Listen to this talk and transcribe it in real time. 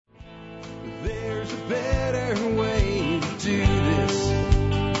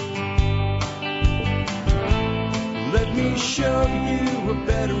a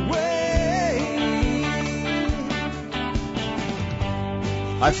better way.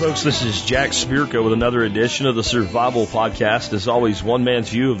 Hi, folks. This is Jack Spirko with another edition of the Survival Podcast. As always, one man's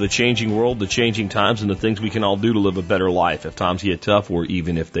view of the changing world, the changing times, and the things we can all do to live a better life if times get tough or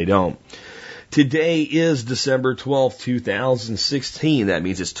even if they don't. Today is December 12th, 2016. That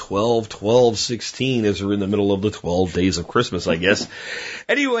means it's 12/12/16 as we're in the middle of the 12 days of Christmas, I guess.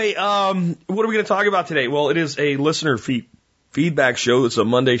 Anyway, what are we going to talk about today? Well, it is a listener feedback show. It's a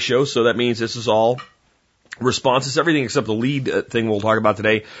Monday show, so that means this is all responses, everything except the lead thing we'll talk about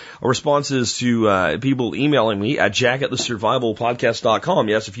today, are responses to people emailing me at jack@thesurvivalpodcast.com.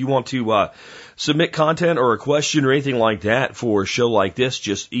 Yes, if you want to submit content or a question or anything like that for a show like this,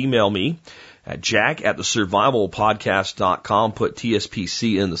 just email me at jack@thesurvivalpodcast.com. Put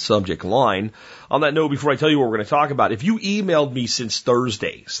TSPC in the subject line. On that note, before I tell you what we're going to talk about, if you emailed me since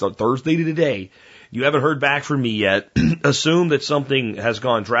Thursday, so Thursday to today, you haven't heard back from me yet, assume that something has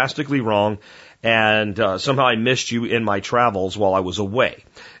gone drastically wrong and somehow I missed you in my travels while I was away.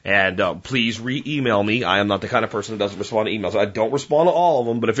 And please re-email me. I am not the kind of person that doesn't respond to emails. I don't respond to all of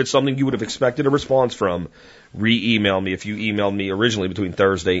them, but if it's something you would have expected a response from, re-email me if you emailed me originally between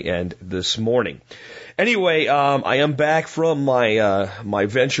Thursday and this morning. Anyway, I am back from my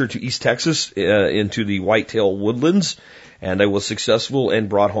venture to East Texas into the whitetail woodlands, and I was successful and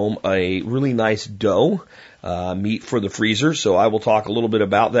brought home a really nice doe. Meat for the freezer, so I will talk a little bit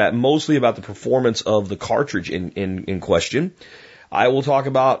about that, mostly about the performance of the cartridge in question. I will talk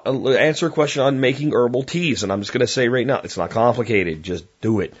about, answer a question on making herbal teas, and I'm just going to say right now, it's not complicated, just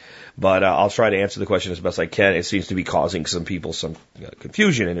do it. But I'll try to answer the question as best I can. It seems to be causing some people some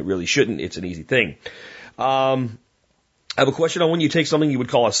confusion, and it really shouldn't. It's an easy thing. I have a question on when you take something you would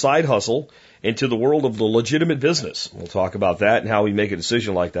call a side hustle into the world of the legitimate business. We'll talk about that and how we make a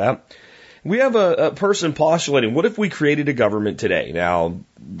decision like that. We have a person postulating, what if we created a government today? Now,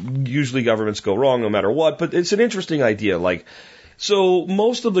 usually governments go wrong no matter what, but it's an interesting idea. So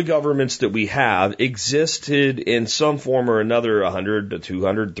most of the governments that we have existed in some form or another 100 to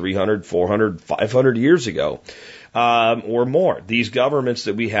 200, 300, 400, 500 years ago, or more. These governments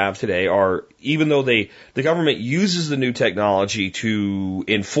that we have today are, even though the government uses the new technology to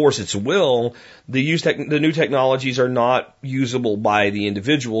enforce its will, the new technologies are not usable by the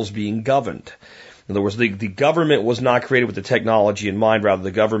individuals being governed. In other words, the government was not created with the technology in mind. Rather,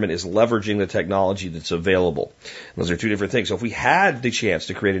 the government is leveraging the technology that's available. And those are two different things. So if we had the chance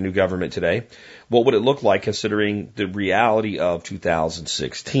to create a new government today, what would it look like considering the reality of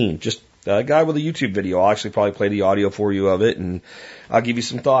 2016? Just a guy with a YouTube video. I'll actually probably play the audio for you of it, and I'll give you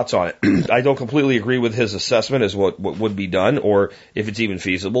some thoughts on it. I don't completely agree with his assessment as what would be done, or if it's even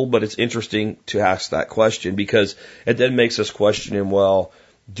feasible, but it's interesting to ask that question because it then makes us question, well,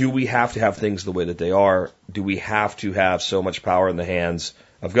 do we have to have things the way that they are? Do we have to have so much power in the hands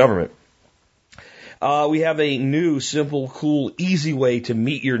of government? We have a new, simple, cool, easy way to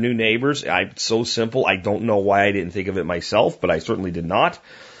meet your new neighbors. It's so simple, I don't know why I didn't think of it myself, but I certainly did not.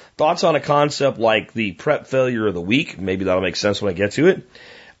 Thoughts on a concept like the prep failure of the week. Maybe that'll make sense when I get to it.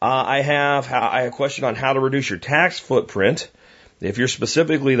 I have a question on how to reduce your tax footprint. If you're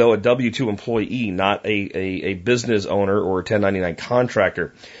specifically, though, a W-2 employee, not a business owner or a 1099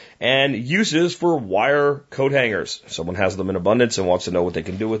 contractor. And uses for wire coat hangers. If someone has them in abundance and wants to know what they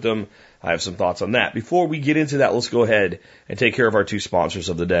can do with them, I have some thoughts on that. Before we get into that, let's go ahead and take care of our two sponsors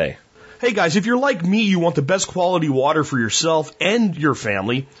of the day. Hey guys, if you're like me, you want the best quality water for yourself and your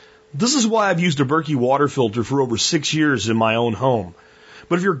family. This is why I've used a Berkey water filter for over 6 years in my own home.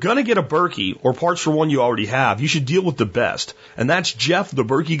 But if you're going to get a Berkey or parts for one you already have, you should deal with the best. And that's Jeff, the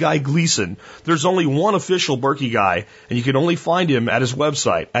Berkey guy Gleason. There's only one official Berkey guy, and you can only find him at his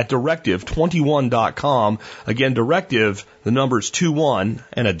website at directive21.com. Again, directive, the number's 21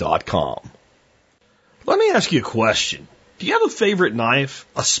 and a .com. Let me ask you a question. Do you have a favorite knife,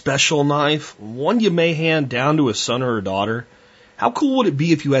 a special knife, one you may hand down to a son or a daughter? How cool would it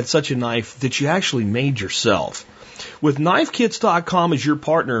be if you had such a knife that you actually made yourself? With KnifeKits.com as your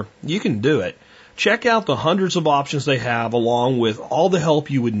partner, you can do it. Check out the hundreds of options they have, along with all the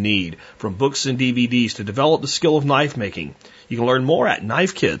help you would need, from books and DVDs to develop the skill of knife making. You can learn more at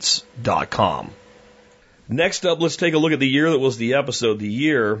KnifeKits.com. Next up, let's take a look at the year that was the episode. The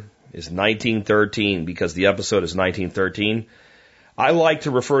year is 1913, because the episode is 1913. I like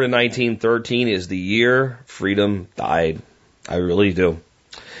to refer to 1913 as the year freedom died. I really do.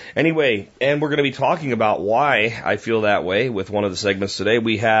 Anyway, and we're going to be talking about why I feel that way with one of the segments today.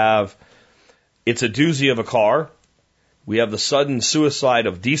 We have It's a Doozy of a Car. We have the sudden suicide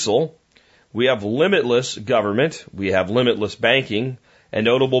of diesel. We have limitless government. We have limitless banking and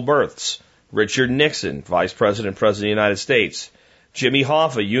notable births. Richard Nixon, Vice President, President of the United States. Jimmy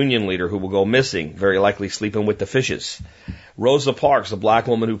Hoffa, union leader who will go missing, very likely sleeping with the fishes. Rosa Parks, a black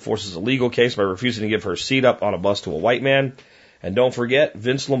woman who forces a legal case by refusing to give her seat up on a bus to a white man. And don't forget,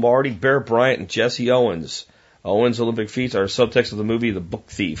 Vince Lombardi, Bear Bryant, and Jesse Owens. Owens' Olympic feats are a subtext of the movie The Book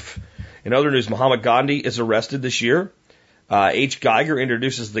Thief. In other news, Mahatma Gandhi is arrested this year. H. Geiger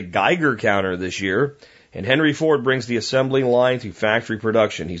introduces the Geiger counter this year. And Henry Ford brings the assembly line to factory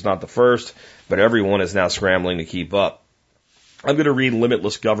production. He's not the first, but everyone is now scrambling to keep up. I'm going to read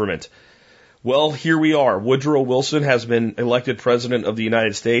Limitless Government. Well, here we are. Woodrow Wilson has been elected President of the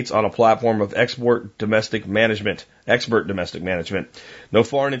United States on a platform of expert domestic management. No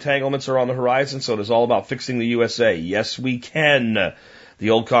foreign entanglements are on the horizon, so it is all about fixing the USA. Yes, we can. The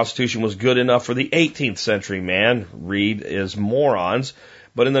old Constitution was good enough for the 18th century, man. Read is morons.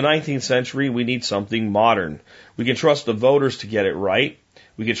 But in the 19th century, we need something modern. We can trust the voters to get it right.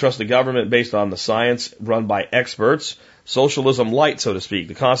 We can trust the government based on the science run by experts. Socialism light, so to speak.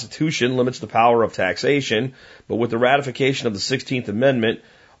 The Constitution limits the power of taxation, but with the ratification of the 16th Amendment,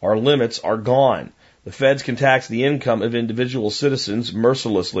 our limits are gone. The feds can tax the income of individual citizens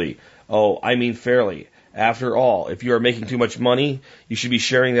mercilessly. Oh, I mean fairly. After all, if you are making too much money, you should be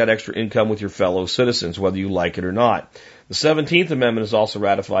sharing that extra income with your fellow citizens, whether you like it or not. The 17th Amendment is also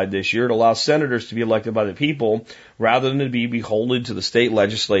ratified this year. It allows senators to be elected by the people rather than to be beholden to the state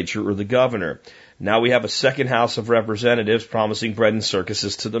legislature or the governor. Now we have a second House of Representatives promising bread and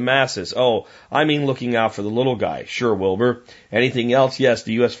circuses to the masses. Oh, I mean looking out for the little guy. Sure, Wilbur. Anything else? Yes,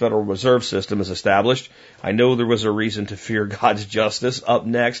 the U.S. Federal Reserve System is established. I know there was a reason to fear God's justice. Up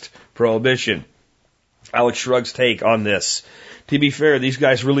next, Prohibition. Alex Shrugg's take on this. To be fair, these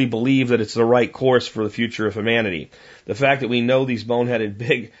guys really believe that it's the right course for the future of humanity. The fact that we know these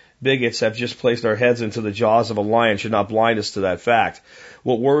boneheaded bigots have just placed our heads into the jaws of a lion should not blind us to that fact.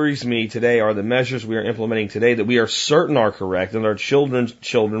 What worries me today are the measures we are implementing today that we are certain are correct and our children's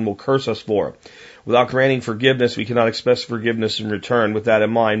children will curse us for. Without granting forgiveness, we cannot expect forgiveness in return. With that in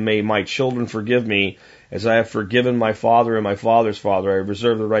mind, may my children forgive me as I have forgiven my father and my father's father. I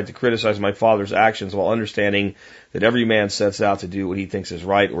reserve the right to criticize my father's actions while understanding that every man sets out to do what he thinks is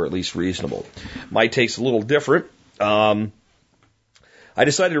right or at least reasonable. My take's a little different. I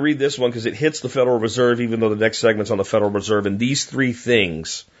decided to read this one because it hits the Federal Reserve, even though the next segment's on the Federal Reserve. And these three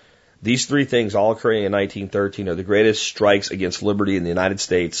things, all occurring in 1913, are the greatest strikes against liberty in the United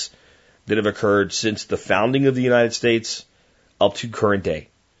States that have occurred since the founding of the United States up to current day.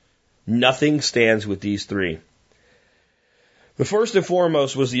 Nothing stands with these three. The first and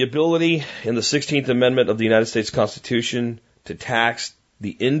foremost was the ability in the 16th Amendment of the United States Constitution to tax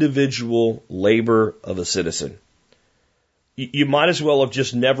the individual labor of a citizen. You might as well have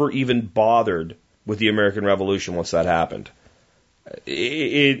just never even bothered with the American Revolution once that happened.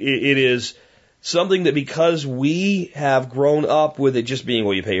 It is something that because we have grown up with it just being,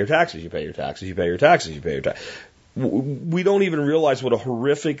 well, you pay your taxes, you pay your taxes, you pay your taxes, you pay your taxes. We don't even realize what a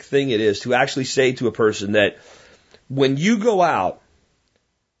horrific thing it is to actually say to a person that when you go out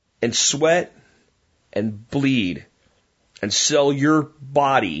and sweat and bleed and sell your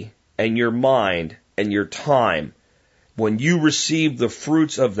body and your mind and your time, when you receive the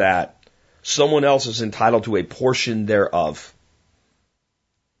fruits of that, someone else is entitled to a portion thereof.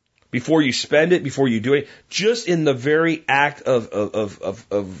 Before you spend it, before you do it, just in the very act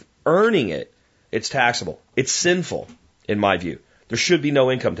of earning it, it's taxable. It's sinful, in my view. There should be no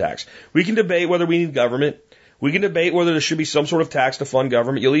income tax. We can debate whether we need government. We can debate whether there should be some sort of tax to fund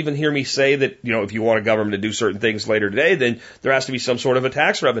government. You'll even hear me say that, if you want a government to do certain things later today, then there has to be some sort of a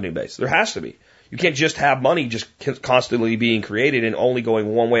tax revenue base. There has to be. You can't just have money just constantly being created and only going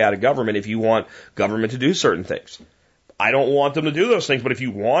one way out of government if you want government to do certain things. I don't want them to do those things, but if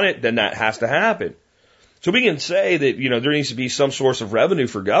you want it, then that has to happen. So we can say that, there needs to be some source of revenue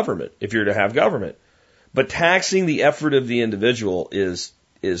for government if you're to have government. But taxing the effort of the individual is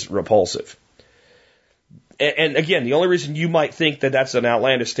repulsive. And again, the only reason you might think that that's an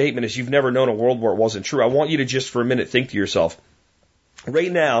outlandish statement is you've never known a world where it wasn't true. I want you to just for a minute think to yourself,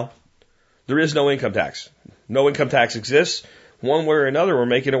 right now, there is no income tax. No income tax exists. One way or another, we're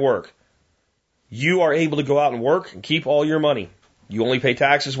making it work. You are able to go out and work and keep all your money. You only pay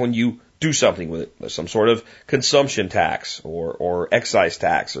taxes when you do something with it. There's some sort of consumption tax or excise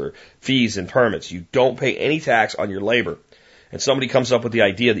tax or fees and permits. You don't pay any tax on your labor. And somebody comes up with the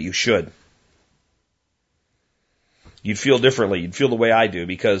idea that you should. You'd feel differently. You'd feel the way I do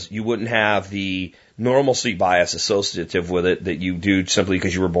because you wouldn't have the normalcy bias associative with it that you do simply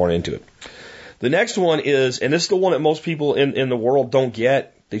because you were born into it. The next one is, and this is the one that most people in the world don't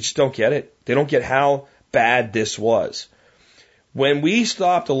get. They just don't get it. They don't get how bad this was. When we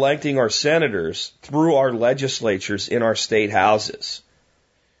stopped electing our senators through our legislatures in our state houses,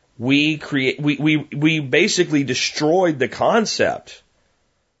 we basically destroyed the concept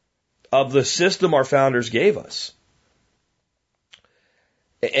of the system our founders gave us.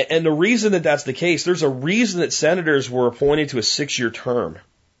 And the reason that that's the case, there's a reason that senators were appointed to a 6-year term.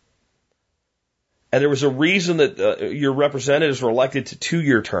 And there was a reason that your representatives were elected to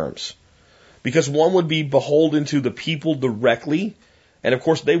 2-year terms. Because one would be beholden to the people directly, and of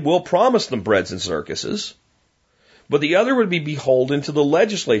course they will promise them breads and circuses. But the other would be beholden to the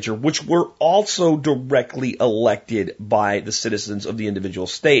legislature, which were also directly elected by the citizens of the individual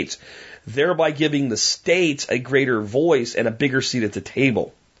states, thereby giving the states a greater voice and a bigger seat at the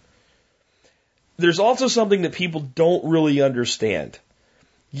table. There's also something that people don't really understand.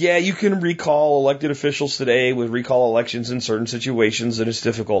 Yeah, you can recall elected officials today with recall elections in certain situations, and it's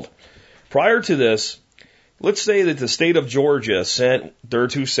difficult. Prior to this, let's say that the state of Georgia sent their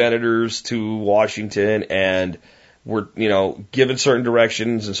 2 senators to Washington and were, given certain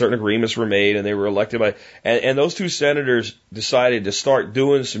directions and certain agreements were made and they were elected by, and those 2 senators decided to start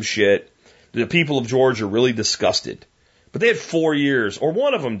doing some shit the people of Georgia really disgusted. But they had 4 years, or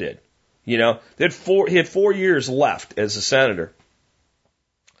one of them did. He had 4 years left as a senator.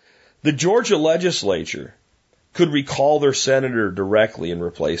 The Georgia legislature could recall their senator directly and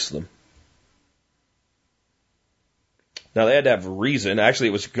replace them. Now, they had to have a reason. Actually,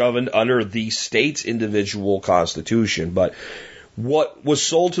 it was governed under the state's individual constitution. But what was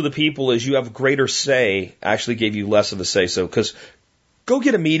sold to the people is you have greater say actually gave you less of a say. So, because go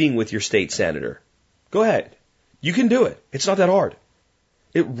get a meeting with your state senator. Go ahead. You can do it. It's not that hard.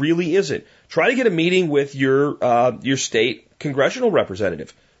 It really isn't. Try to get a meeting with your state congressional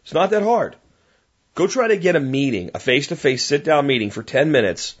representative. It's not that hard. Go try to get a meeting, a face-to-face sit-down meeting for 10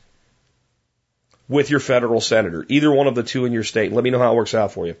 minutes with your federal senator, either one of the 2 in your state. Let me know how it works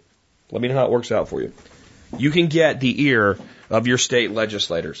out for you. You can get the ear of your state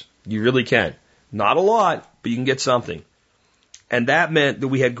legislators. You really can. Not a lot, but you can get something. And that meant that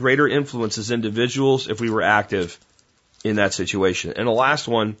we had greater influence as individuals if we were active in that situation. And the last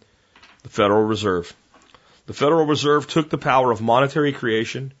one, the Federal Reserve. The Federal Reserve took the power of monetary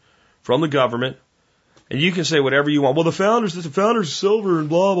creation from the government. And you can say whatever you want. Well, the founders silver and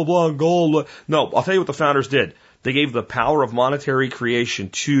blah, blah, blah, and gold. No, I'll tell you what the founders did. They gave the power of monetary creation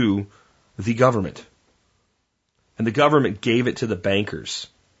to the government. And the government gave it to the bankers.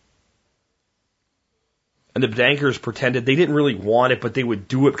 And the bankers pretended they didn't really want it, but they would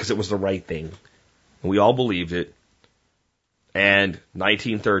do it because it was the right thing. And we all believed it. And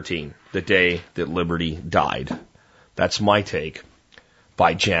 1913, the day that liberty died. That's my take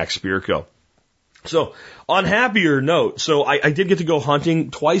by Jack Spirko. So, on happier note, I did get to go hunting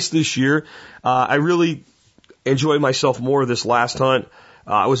twice this year. I really enjoyed myself more this last hunt.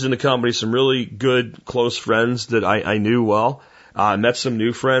 I was in the company of some really good, close friends that I knew well. Met some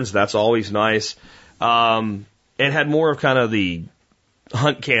new friends. That's always nice. And had more of kind of the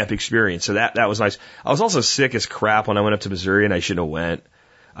hunt camp experience. So that was nice. I was also sick as crap when I went up to Missouri, and I shouldn't have went.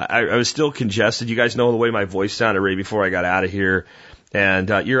 I was still congested. You guys know the way my voice sounded right before I got out of here. And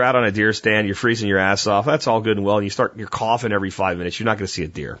you're out on a deer stand, you're freezing your ass off. That's all good and well. And you're coughing every 5 minutes. You're not going to see a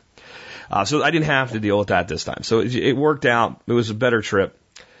deer. So I didn't have to deal with that this time. So it worked out. It was a better trip.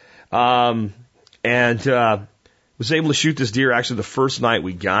 And was able to shoot this deer actually the first night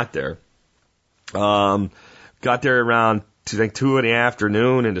we got there. Got there around 2 in the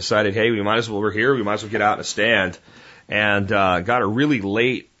afternoon and decided, hey, we're here. We might as well get out in a stand. And got a really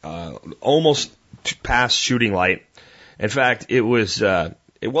late, almost past shooting light. In fact, it wasn't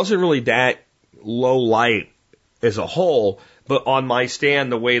really that low light as a whole, but on my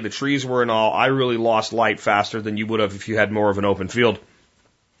stand, the way the trees were and all, I really lost light faster than you would have if you had more of an open field.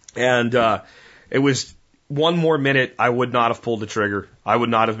 And it was one more minute, I would not have pulled the trigger. I would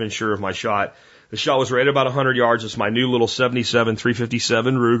not have been sure of my shot. The shot was right about 100 yards. It's my new little 77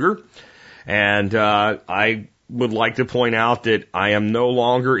 357 Ruger. And I would like to point out that I am no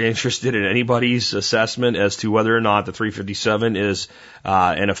longer interested in anybody's assessment as to whether or not the 357 is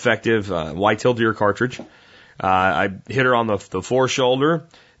an effective whitetail deer cartridge. I hit her on the foreshoulder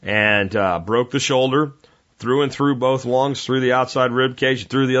and broke the shoulder, through and through both lungs, through the outside rib cage,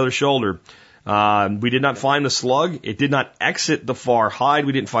 through the other shoulder. We did not find the slug. It did not exit the far hide.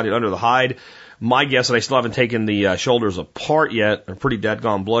 We didn't find it under the hide. My guess, and I still haven't taken the shoulders apart yet, they're pretty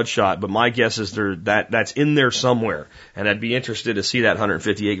dead-gone bloodshot, but my guess is that's in there somewhere. And I'd be interested to see that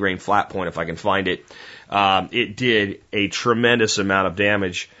 158 grain flat point if I can find it. It did a tremendous amount of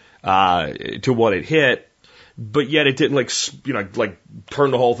damage to what it hit, but yet it didn't like turn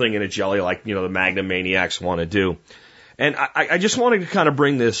the whole thing into jelly like, the Magnum maniacs want to do. And I just wanted to kind of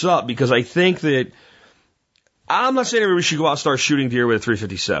bring this up because I think that I'm not saying everybody should go out and start shooting deer with a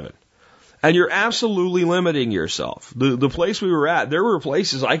 357. And you're absolutely limiting yourself. The place we were at, there were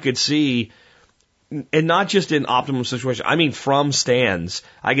places I could see, and not just in optimum situations, I mean from stands,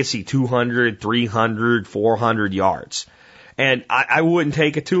 I could see 200, 300, 400 yards. And I wouldn't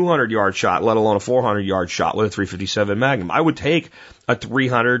take a 200-yard shot, let alone a 400-yard shot with a 357 Magnum. I would take a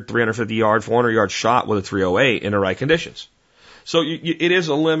 300, 350-yard, 400-yard shot with a 308 in the right conditions. So it is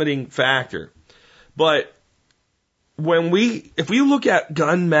a limiting factor. But if we look at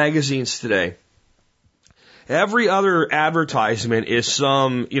gun magazines today, every other advertisement is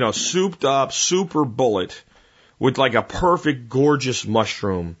some, souped up super bullet with like a perfect, gorgeous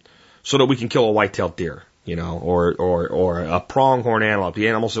mushroom so that we can kill a white-tailed deer, or a pronghorn antelope. The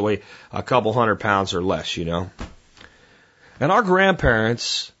animals that weigh a couple 100 pounds or less, And our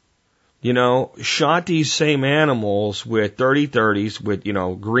grandparents, shot these same animals with 30-30s with,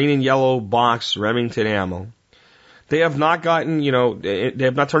 green and yellow box Remington ammo. They have not gotten, they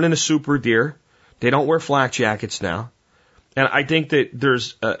have not turned into super deer. They don't wear flak jackets now. And I think that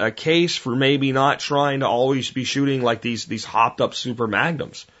there's a case for maybe not trying to always be shooting like these hopped up super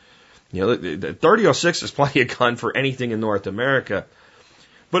magnums. The 30-06 is plenty of gun for anything in North America.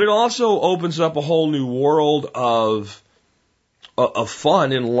 But it also opens up a whole new world of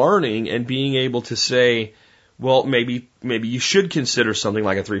fun and learning and being able to say, well, maybe you should consider something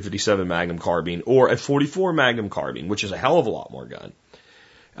like a 357 Magnum carbine or a 44 Magnum carbine, which is a hell of a lot more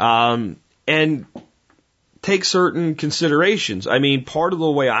gun. And take certain considerations. I mean, part of the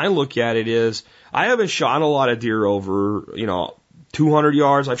way I look at it is I haven't shot a lot of deer over, 200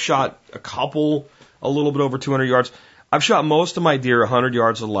 yards. I've shot a couple a little bit over 200 yards. I've shot most of my deer 100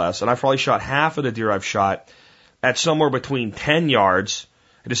 yards or less, and I've probably shot half of the deer I've shot at somewhere between 10 yards.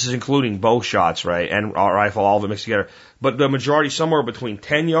 This is including bow shots, right, and rifle, all of it mixed together. But the majority somewhere between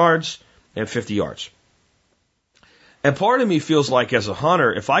 10 yards and 50 yards. And part of me feels like as a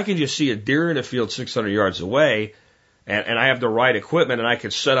hunter, if I can just see a deer in a field 600 yards away, and I have the right equipment, and I can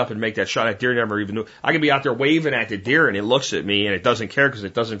set up and make that shot, that deer never even knew. I can be out there waving at the deer, and it looks at me, and it doesn't care because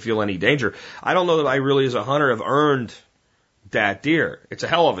it doesn't feel any danger. I don't know that I really, as a hunter, have earned that deer. It's a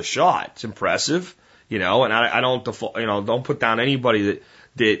hell of a shot. It's impressive, and I don't don't put down anybody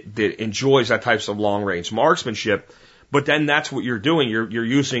that enjoys that type of long range marksmanship. But then that's what you're doing. You're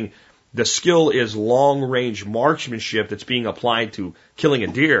using the skill is long range marksmanship that's being applied to killing a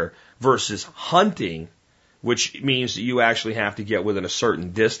deer versus hunting, which means that you actually have to get within a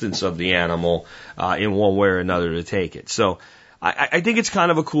certain distance of the animal in one way or another to take it. So I think it's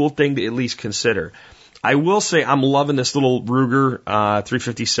kind of a cool thing to at least consider. I will say I'm loving this little Ruger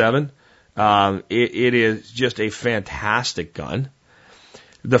 357. It is just a fantastic gun.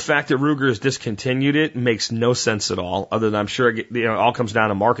 The fact that Ruger has discontinued it makes no sense at all, other than I'm sure it all comes down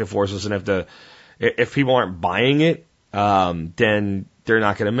to market forces, and if people aren't buying it, then they're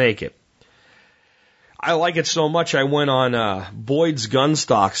not going to make it. I like it so much I went on Boyd's Gun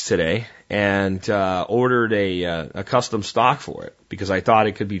Stocks today and ordered a custom stock for it because I thought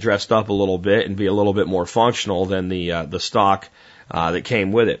it could be dressed up a little bit and be a little bit more functional than the stock that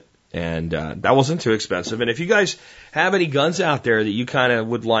came with it. And that wasn't too expensive. And if you guys have any guns out there that you kind of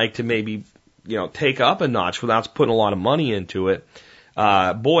would like to maybe, take up a notch without putting a lot of money into it,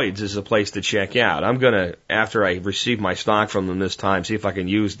 Boyd's is a place to check out. I'm going to, after I receive my stock from them this time, see if I can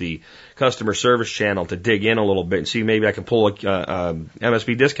use the customer service channel to dig in a little bit and see maybe I can pull a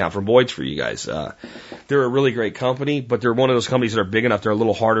MSB discount from Boyd's for you guys. They're a really great company, but they're one of those companies that are big enough they're a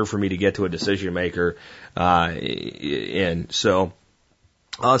little harder for me to get to a decision maker in. So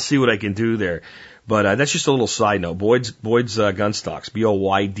I'll see what I can do there. But that's just a little side note. Boyd's Gun Stocks,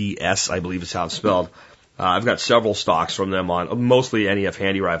 Boyds, I believe is how it's spelled. I've got several stocks from them on mostly NEF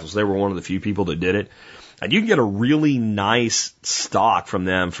handy rifles. They were one of the few people that did it. And you can get a really nice stock from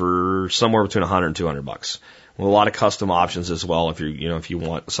them for somewhere between $100 and $200 with a lot of custom options as well if you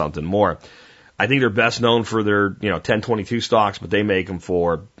want something more. I think they're best known for their 1022 stocks, but they make them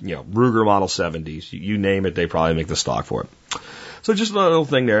for Ruger Model 70s. You name it, they probably make the stock for it. So just a little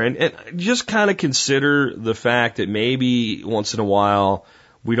thing there, and just kind of consider the fact that maybe once in a while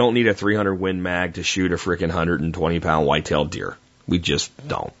we don't need a 300 Win Mag to shoot a frickin' 120-pound white-tailed deer. We just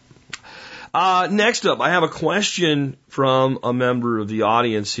don't. Next up, I have a question from a member of the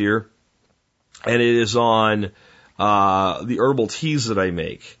audience here, and it is on the herbal teas that I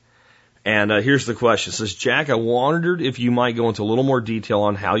make. And here's the question. It says, Jack, I wondered if you might go into a little more detail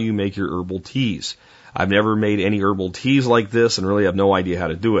on how you make your herbal teas. I've never made any herbal teas like this and really have no idea how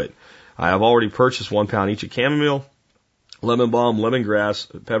to do it. I have already purchased 1 pound each of chamomile, lemon balm, lemongrass,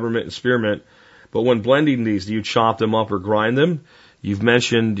 peppermint, and spearmint, But when blending these, do you chop them up or grind them? You've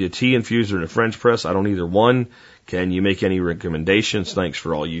mentioned a tea infuser and a French press. I don't either one. Can you make any recommendations? Thanks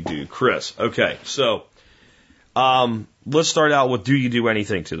for all you do, Chris. Okay, so let's start out with, do you do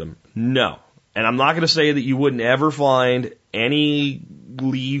anything to them? No. And I'm not going to say that you wouldn't ever find any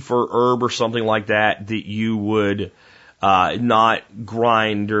leaf or herb or something like that that you would not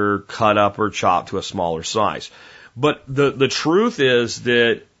grind or cut up or chop to a smaller size. But the truth is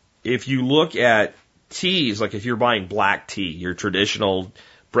that if you look at teas, like if you're buying black tea, your traditional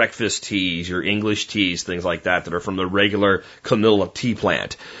breakfast teas, your English teas, things like that are from the regular Camilla tea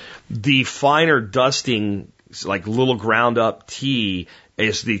plant, the finer dusting, like little ground up tea,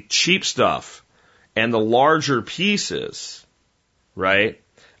 is the cheap stuff, and the larger pieces, right?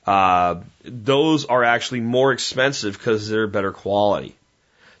 Those are actually more expensive because they're better quality.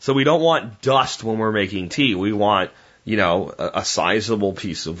 So we don't want dust when we're making tea. We want, a sizable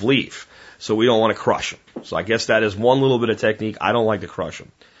piece of leaf. So we don't want to crush them. So I guess that is one little bit of technique. I don't like to crush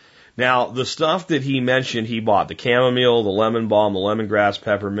them. Now, the stuff that he mentioned he bought, the chamomile, the lemon balm, the lemongrass,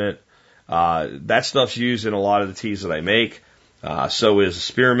 peppermint, that stuff's used in a lot of the teas that I make. So is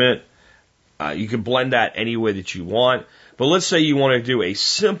spearmint. You can blend that any way that you want. But let's say you want to do a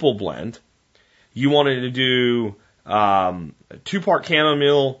simple blend. You wanted to do 2-part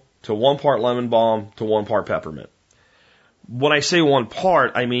chamomile to 1 part lemon balm to 1 part peppermint. When I say 1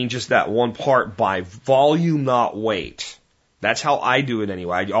 part, I mean just that 1 part by volume, not weight. That's how I do it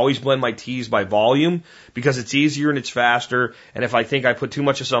anyway. I always blend my teas by volume because it's easier and it's faster. And if I think I put too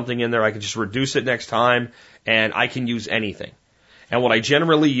much of something in there, I can just reduce it next time, and I can use anything. And what I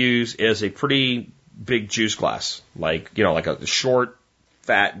generally use is a pretty big juice glass, like a short,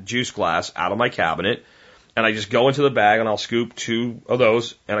 fat juice glass out of my cabinet. And I just go into the bag and I'll scoop 2 of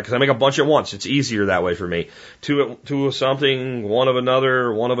those, and because I make a bunch at once, it's easier that way for me. 2 of something, 1 of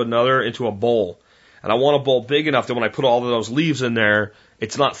another into a bowl. And I want a bowl big enough that when I put all of those leaves in there,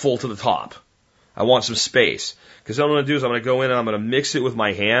 it's not full to the top. I want some space. Because what I'm going to do is I'm going to go in and I'm going to mix it with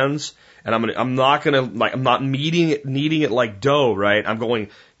my hands, and I'm not kneading it like dough, right? I'm going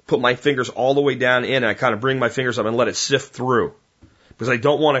to put my fingers all the way down in, and I kind of bring my fingers up and let it sift through. Because I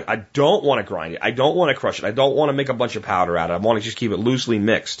don't want to grind it. I don't want to crush it. I don't want to make a bunch of powder out of it. I want to just keep it loosely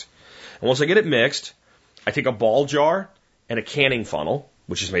mixed. And once I get it mixed, I take a ball jar and a canning funnel,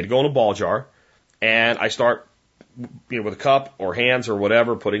 which is made to go in a ball jar, and I start, with a cup or hands or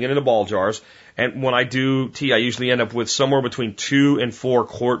whatever, putting it into ball jars. And when I do tea, I usually end up with somewhere between 2 and 4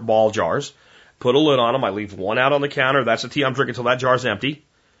 quart ball jars. Put a lid on them. I leave one out on the counter. That's the tea I'm drinking until that jar's empty.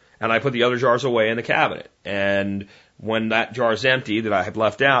 And I put the other jars away in the cabinet. And when that jar is empty that I have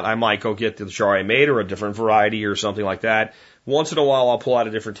left out, I might go get the jar I made or a different variety or something like that. Once in a while, I'll pull out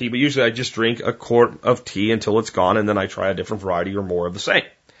a different tea, but usually I just drink a quart of tea until it's gone, and then I try a different variety or more of the same.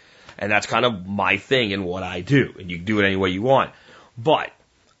 And that's kind of my thing and what I do. And you can do it any way you want. But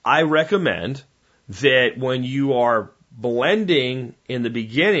I recommend that when you are blending in the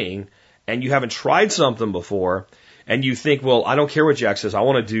beginning and you haven't tried something before, and you think, well, I don't care what Jack says, I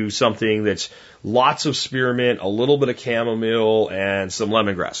want to do something that's lots of spearmint, a little bit of chamomile, and some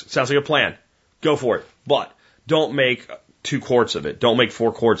lemongrass. It sounds like a plan. Go for it. But don't make 2 quarts of it. Don't make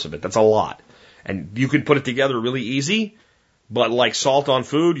 4 quarts of it. That's a lot. And you can put it together really easy, but like salt on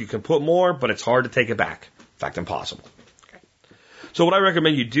food, you can put more, but it's hard to take it back. In fact, impossible. Okay. So what I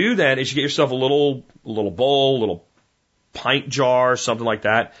recommend you do then is you get yourself a little bowl, little pint jar, something like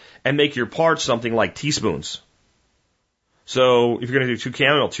that, and make your parts something like teaspoons. So if you're going to do 2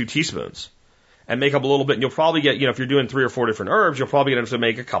 chamomile, 2 teaspoons, and make up a little bit, and you'll probably get, if you're doing 3 or 4 different herbs, you'll probably get enough to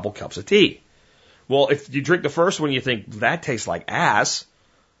make a couple cups of tea. Well, if you drink the first one, and you think that tastes like ass,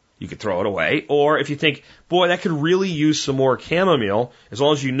 you could throw it away. Or if you think, boy, that could really use some more chamomile, as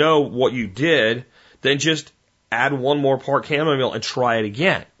long as you know what you did, then just add 1 more part chamomile and try it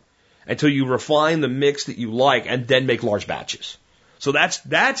again until you refine the mix that you like, and then make large batches. So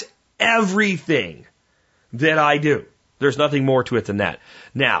that's everything that I do. There's nothing more to it than that.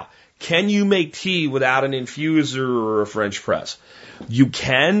 Now, can you make tea without an infuser or a French press? You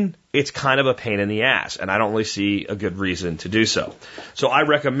can. It's kind of a pain in the ass, and I don't really see a good reason to do so. So I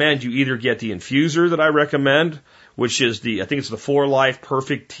recommend you either get the infuser that I recommend, which is I think it's the 4 Life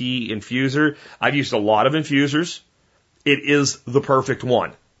Perfect Tea Infuser. I've used a lot of infusers. It is the perfect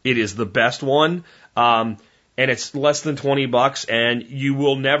one. It is the best one, and it's less than $20, and you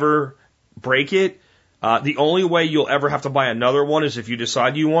will never break it. The only way you'll ever have to buy another one is if you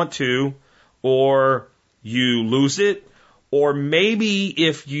decide you want to, or you lose it, or maybe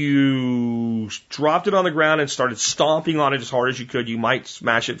if you dropped it on the ground and started stomping on it as hard as you could, you might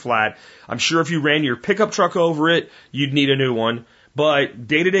smash it flat. I'm sure if you ran your pickup truck over it, you'd need a new one. But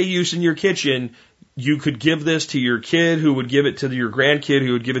day-to-day use in your kitchen, you could give this to your kid who would give it to your grandkid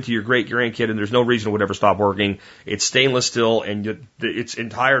who would give it to your great-grandkid, and there's no reason it would ever stop working. It's stainless steel, and its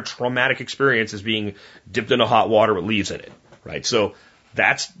entire traumatic experience is being dipped into hot water with leaves in it, right? So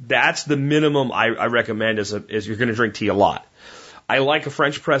that's the minimum I recommend as you're going to drink tea a lot. I like a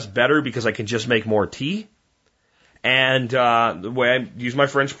French press better because I can just make more tea. And the way I use my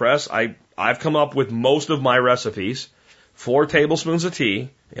French press, I've come up with most of my recipes, 4 tablespoons of tea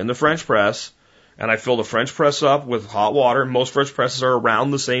in the French press, and I fill the French press up with hot water. Most French presses are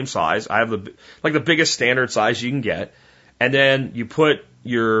around the same size. I have the biggest standard size you can get. And then you put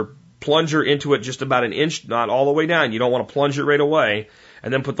your plunger into it just about an inch, not all the way down. You don't want to plunge it right away.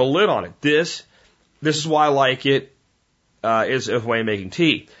 And then put the lid on it. This is why I like it, is a way of making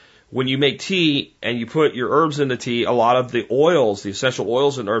tea. When you make tea and you put your herbs in the tea, a lot of the oils, the essential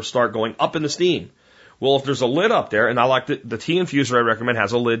oils and herbs start going up in the steam. Well, if there's a lid up there, and I like the tea infuser I recommend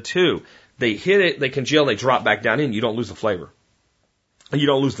has a lid too. They hit it, they congeal, and they drop back down in. You don't lose the flavor. And you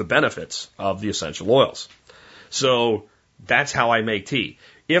don't lose the benefits of the essential oils. So that's how I make tea.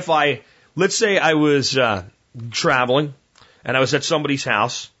 Let's say I was traveling and I was at somebody's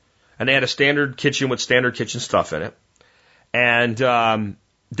house and they had a standard kitchen with standard kitchen stuff in it. And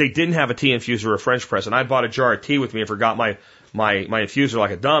they didn't have a tea infuser or a French press, and I bought a jar of tea with me and forgot my infuser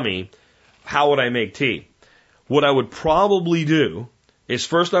like a dummy. How would I make tea? What I would probably do is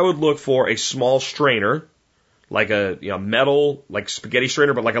first I would look for a small strainer, like a metal, like spaghetti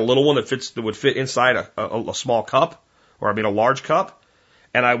strainer, but like a little one that would fit inside a small cup, a large cup,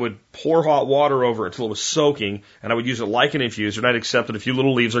 and I would pour hot water over it until it was soaking, and I would use it like an infuser, and I'd accept that a few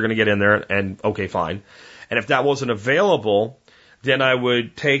little leaves are going to get in there, and okay, fine. And if that wasn't available, then I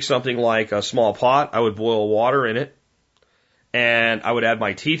would take something like a small pot, I would boil water in it, and I would add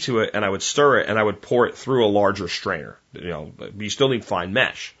my tea to it, and I would stir it, and I would pour it through a larger strainer. You still need fine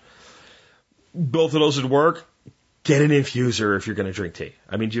mesh. Both of those would work. Get an infuser if you're going to drink tea.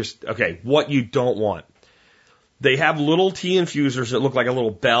 What you don't want. They have little tea infusers that look like a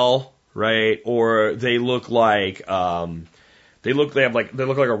little bell, right? Or they look like, They look like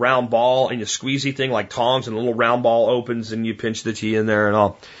a round ball and you squeezy thing like tongs, and the little round ball opens and you pinch the tea in there and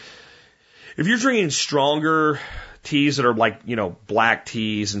all. If you're drinking stronger teas that are like, black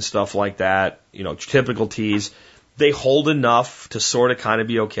teas and stuff like that, typical teas, they hold enough to sort of kind of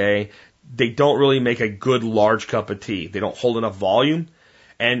be okay. They don't really make a good large cup of tea. They don't hold enough volume,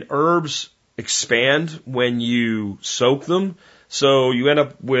 and herbs expand when you soak them. So you end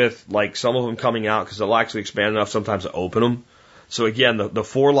up with like some of them coming out because they'll actually expand enough sometimes to open them. So again, the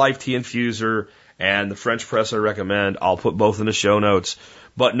 4 Life tea infuser and the French press I recommend, I'll put both in the show notes,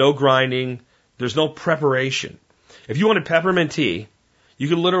 but no grinding. There's no preparation. If you wanted peppermint tea, you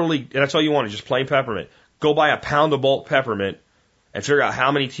could literally, and that's all you wanted, just plain peppermint. Go buy a pound of bulk peppermint and figure out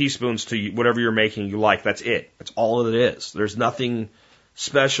how many teaspoons to whatever you're making you like. That's it. That's all it is. There's nothing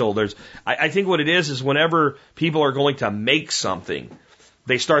special. I think what it is whenever people are going to make something,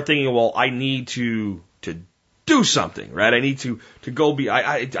 they start thinking, well, I need to do something, right? I need to go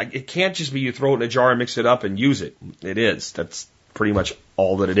it can't just be you throw it in a jar and mix it up and use it. It is. That's pretty much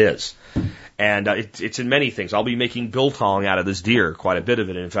all that it is. And it's in many things. I'll be making biltong out of this deer, quite a bit of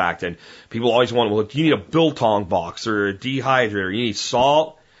it, in fact. And people always want, well, you need a biltong box or a dehydrator. You need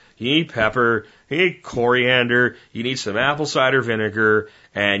salt, you need pepper, you need coriander, you need some apple cider vinegar,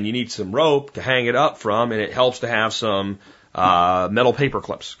 and you need some rope to hang it up from. And it helps to have some metal paper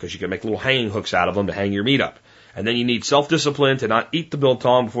clips because you can make little hanging hooks out of them to hang your meat up. And then you need self-discipline to not eat the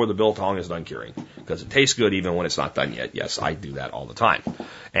biltong before the biltong is done curing, because it tastes good even when it's not done yet. Yes, I do that all the time.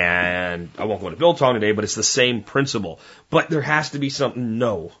 And I won't go into biltong today, but it's the same principle. But there has to be something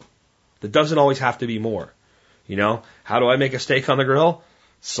there doesn't always have to be more. How do I make a steak on the grill?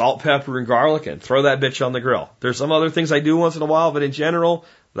 Salt, pepper, and garlic, and throw that bitch on the grill. There's some other things I do once in a while, but in general,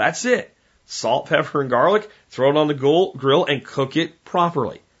 that's it. Salt, pepper, and garlic, throw it on the grill and cook it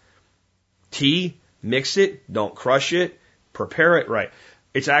properly. Tea, mix it, don't crush it, prepare it right.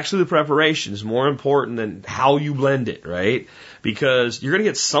 It's actually the preparation is more important than how you blend it, right? Because you're going to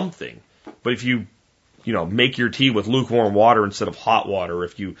get something. But if you make your tea with lukewarm water instead of hot water, or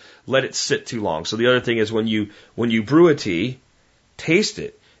if you let it sit too long. So the other thing is when you brew a tea, taste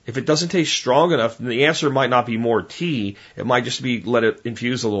it. If it doesn't taste strong enough, then the answer might not be more tea. It might just be let it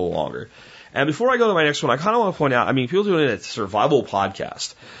infuse a little longer. And before I go to my next one, I kind of want to point out, people doing a survival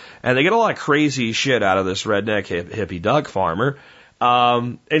podcast. And they get a lot of crazy shit out of this redneck hippie duck farmer.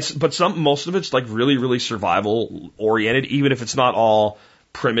 But most of it's like really, really survival oriented, even if it's not all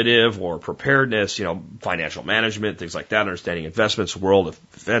primitive or preparedness, financial management, things like that, understanding investments, world of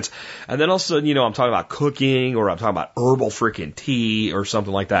events. And then all of a sudden, I'm talking about cooking or I'm talking about herbal freaking tea or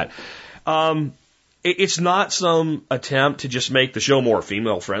something like that. It's not some attempt to just make the show more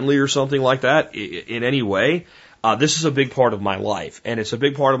female friendly or something like that in any way. This is a big part of my life, and it's a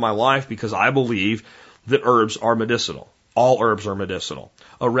big part of my life because I believe that herbs are medicinal. All herbs are medicinal.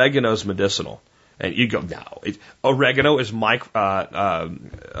 Oregano is medicinal. And you go, no, oregano is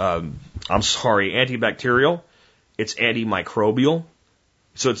antibacterial. It's antimicrobial.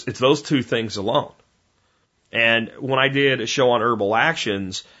 So it's those two things alone. And when I did a show on herbal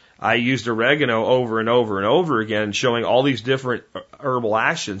actions, I used oregano over and over and over again, showing all these different herbal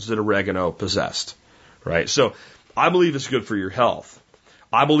actions that oregano possessed. Right? So I believe it's good for your health.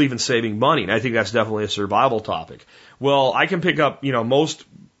 I believe in saving money, and I think that's definitely a survival topic. Well, I can pick up, most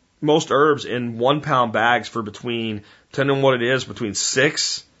herbs in 1 pound bags for between, depending on what it is, between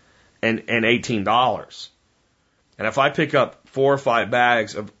 $6 and $18. And if I pick up 4 or 5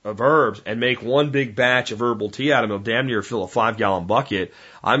 bags of herbs and make one big batch of herbal tea out of them, damn near fill a 5-gallon bucket,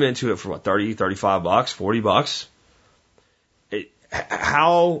 I'm into it for what, $30, $35, $40?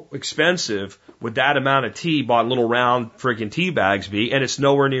 How expensive would that amount of tea bought in little round freaking tea bags be? And it's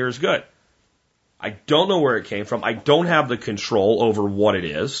nowhere near as good. I don't know where it came from. I don't have the control over what it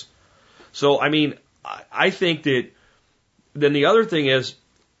is. So, I think that, then the other thing is,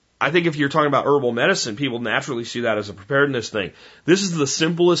 I think if you're talking about herbal medicine, people naturally see that as a preparedness thing. This is the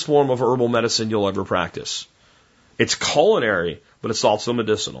simplest form of herbal medicine you'll ever practice. It's culinary, but it's also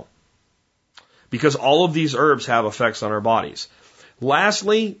medicinal. Because all of these herbs have effects on our bodies.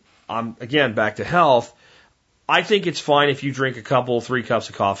 Lastly, again, back to health, I think it's fine if you drink 3 cups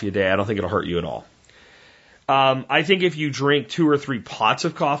of coffee a day. I don't think it'll hurt you at all. I think if you drink 2 or 3 pots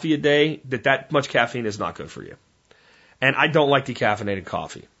of coffee a day, that much caffeine is not good for you. And I don't like decaffeinated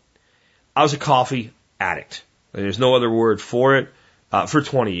coffee. I was a coffee addict. And there's no other word for it. For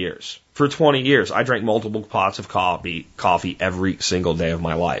 20 years. For 20 years, I drank multiple pots of coffee every single day of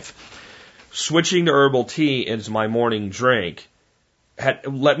my life. Switching to herbal tea as my morning drink had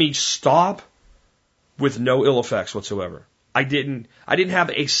let me stop with no ill effects whatsoever. I didn't have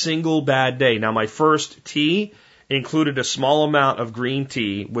a single bad day. Now, my first tea included a small amount of green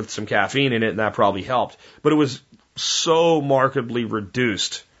tea with some caffeine in it, and that probably helped. But it was so markedly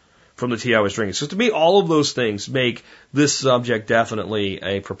reduced from the tea I was drinking. So to me, all of those things make this subject definitely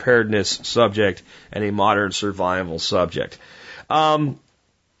a preparedness subject and a modern survival subject. The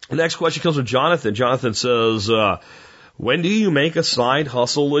next question comes from Jonathan. Jonathan says, when do you make a side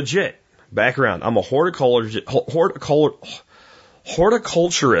hustle legit? Background, I'm a horticulturist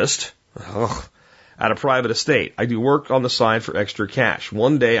at a private estate. I do work on the side for extra cash.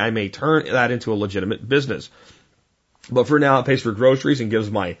 One day I may turn that into a legitimate business. But for now, it pays for groceries and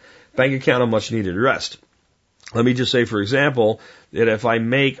gives my bank account a much needed rest. Let me just say, for example, that if I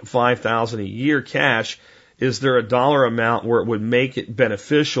make $5,000 a year cash, is there a dollar amount where it would make it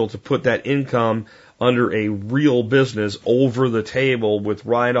beneficial to put that income under a real business over the table with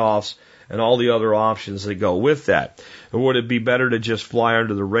write-offs and all the other options that go with that? Or would it be better to just fly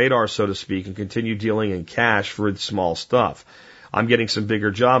under the radar, so to speak, and continue dealing in cash for the small stuff? I'm getting some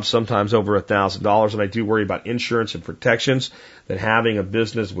bigger jobs, sometimes over $1,000, and I do worry about insurance and protections that having a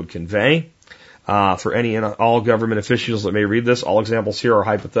business would convey. For any and all government officials that may read this, all examples here are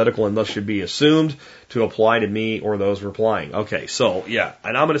hypothetical and thus should be assumed to apply to me or those replying. Okay, so yeah,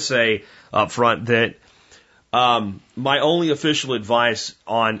 and I'm going to say up front that my only official advice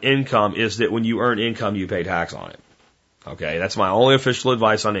on income is that when you earn income, you pay tax on it. Okay, that's my only official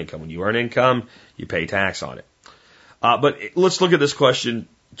advice on income. When you earn income, you pay tax on it. But let's look at this question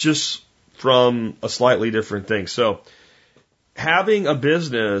just from a slightly different thing. So, having a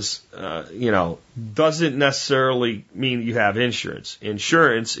business, doesn't necessarily mean you have insurance.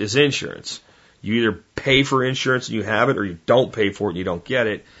 Insurance is insurance. You either pay for insurance and you have it, or you don't pay for it and you don't get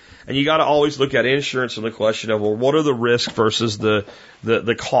it. And you got to always look at insurance from the question of, well, what are the risks versus the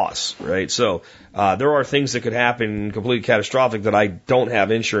costs, right? So there are things that could happen completely catastrophic that I don't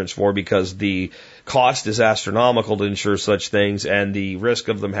have insurance for because the cost is astronomical to insure such things, and the risk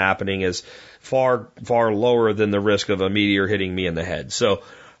of them happening is far, far lower than the risk of a meteor hitting me in the head. So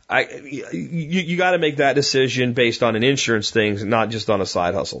you got to make that decision based on an insurance thing, not just on a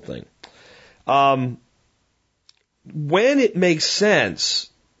side hustle thing. When it makes sense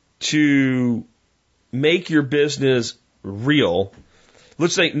to make your business real,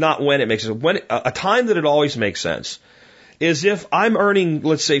 let's say not when it makes sense, when a time that it always makes sense is if I'm earning,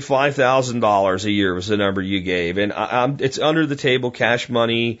 let's say $5,000 a year was the number you gave, and it's under the table cash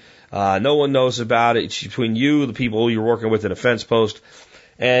money, no one knows about it, it's between you, the people you're working with in a fence post,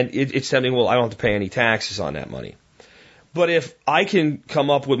 And it's tempting, well, I don't have to pay any taxes on that money. But if I can come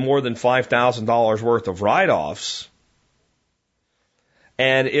up with more than $5,000 worth of write-offs,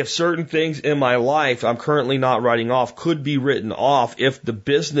 and if certain things in my life I'm currently not writing off could be written off if the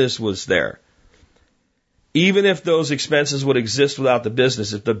business was there, even if those expenses would exist without the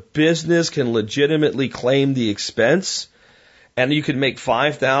business, if the business can legitimately claim the expense, and you could make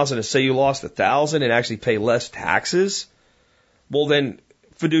 $5,000 and say you lost $1,000 and actually pay less taxes, well then,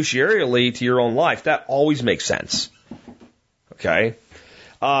 fiduciarily to your own life, that always makes sense. Okay?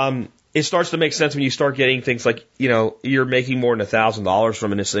 It starts to make sense when you start getting things like, you're making more than $1,000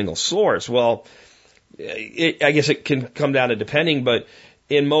 from a single source. Well, I guess it can come down to depending, but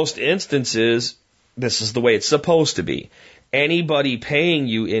in most instances, this is the way it's supposed to be. Anybody paying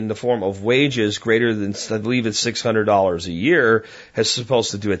you in the form of wages greater than, I believe it's $600 a year, is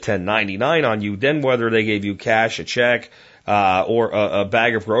supposed to do a 1099 on you. Then whether they gave you cash, a check, or a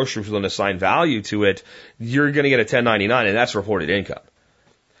bag of groceries with an assigned value to it, you're going to get a 1099, and that's reported income.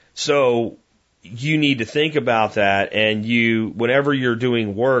 So you need to think about that, and whenever you're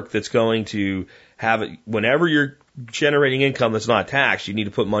doing work that's going to have it, whenever you're generating income that's not taxed, you need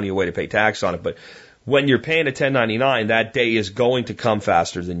to put money away to pay tax on it. But when you're paying a 1099, that day is going to come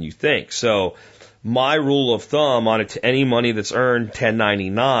faster than you think. So my rule of thumb on any money that's earned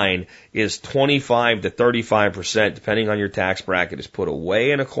 1099 is 25 to 35%, depending on your tax bracket, is put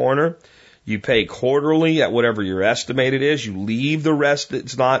away in a corner. You pay quarterly at whatever your estimated is. You leave the rest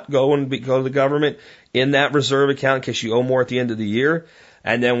that's not going to go to the government in that reserve account in case you owe more at the end of the year.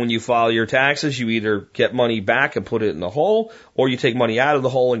 And then when you file your taxes, you either get money back and put it in the hole, or you take money out of the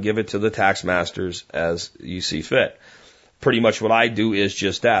hole and give it to the tax masters as you see fit. Pretty much what I do is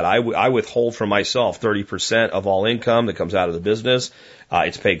just that. I withhold from myself 30% of all income that comes out of the business.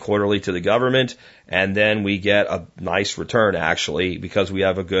 It's paid quarterly to the government, and then we get a nice return, actually, because we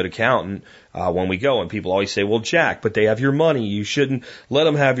have a good accountant when we go. And people always say, well, Jack, but they have your money. You shouldn't let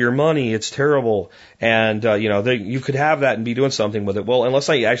them have your money. It's terrible. And, you could have that and be doing something with it. Well, unless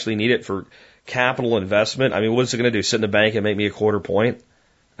I actually need it for capital investment, I mean, what's it going to do? Sit in the bank and make me a quarter point?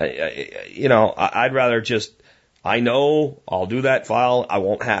 I'd rather just, I know I'll do that file. I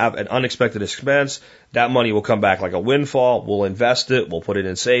won't have an unexpected expense. That money will come back like a windfall. We'll invest it. We'll put it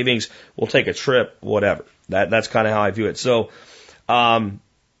in savings. We'll take a trip, whatever. That's kind of how I view it. So,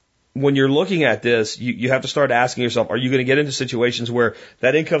 when you're looking at this, you have to start asking yourself, are you going to get into situations where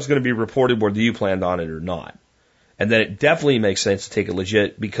that income is going to be reported whether you planned on it or not? And then it definitely makes sense to take it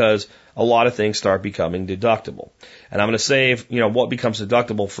legit because a lot of things start becoming deductible. And I'm going to save, what becomes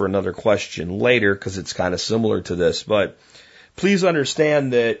deductible for another question later because it's kind of similar to this. But please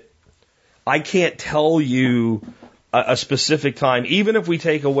understand that I can't tell you a specific time, even if we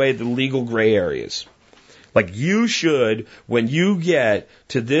take away the legal gray areas. Like you should, when you get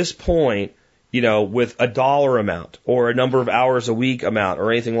to this point, with a dollar amount or a number of hours a week amount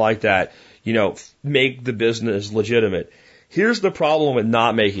or anything like that, make the business legitimate. Here's the problem with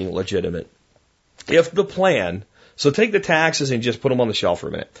not making it legitimate. If the plan, so take the taxes and just put them on the shelf for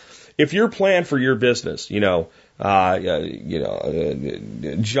a minute. If your plan for your business, Jonathan's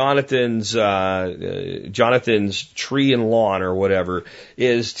tree and lawn or whatever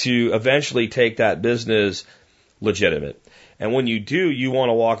is to eventually take that business legitimate. And when you do, you want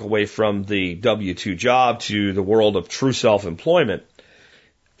to walk away from the W-2 job to the world of true self-employment.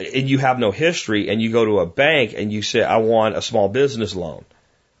 And you have no history, and you go to a bank and you say, I want a small business loan.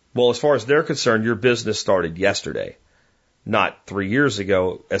 Well, as far as they're concerned, your business started yesterday, not 3 years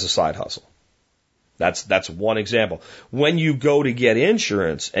ago as a side hustle. That's one example. When you go to get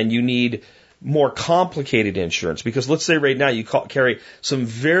insurance and you need more complicated insurance, because let's say right now you carry some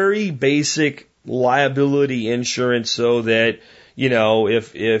very basic liability insurance so that,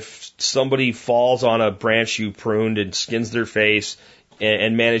 if somebody falls on a branch you pruned and skins their face,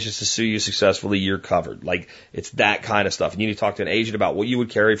 and manages to sue you successfully, you're covered. Like, it's that kind of stuff. And you need to talk to an agent about what you would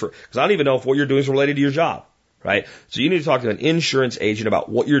carry because I don't even know if what you're doing is related to your job, right? So you need to talk to an insurance agent about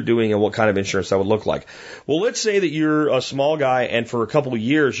what you're doing and what kind of insurance that would look like. Well, let's say that you're a small guy and for a couple of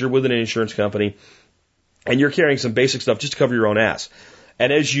years you're with an insurance company and you're carrying some basic stuff just to cover your own ass.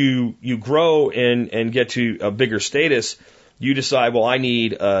 And as you grow and get to a bigger status, you decide, well, I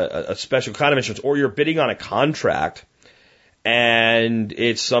need a special kind of insurance, or you're bidding on a contract and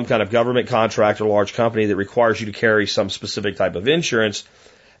it's some kind of government contract or large company that requires you to carry some specific type of insurance,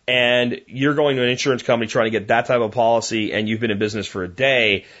 and you're going to an insurance company trying to get that type of policy, and you've been in business for a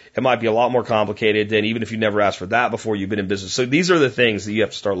day, it might be a lot more complicated than even if you never asked for that before you've been in business. So these are the things that you have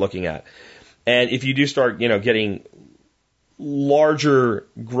to start looking at. And if you do start, getting larger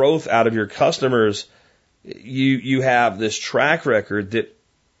growth out of your customers, you have this track record that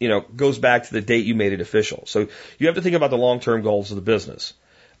goes back to the date you made it official. So you have to think about the long-term goals of the business.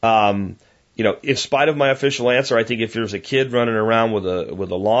 In spite of my official answer, I think if there's a kid running around with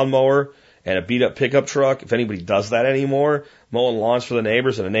a lawnmower and a beat-up pickup truck, if anybody does that anymore, mowing lawns for the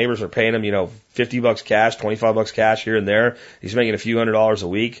neighbors, and the neighbors are paying him, $50 cash, $25 cash here and there, he's making a few $100s a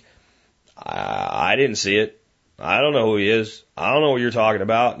week. I didn't see it. I don't know who he is. I don't know what you're talking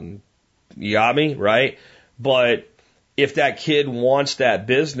about. And you got me, right? But if that kid wants that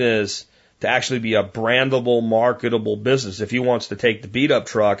business to actually be a brandable, marketable business, if he wants to take the beat-up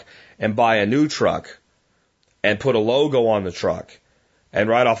truck and buy a new truck and put a logo on the truck and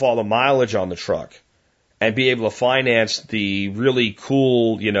write off all the mileage on the truck and be able to finance the really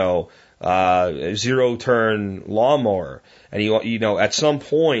cool, zero-turn lawnmower, and at some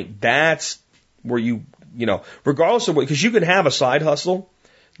point, that's where regardless of what, because you can have a side hustle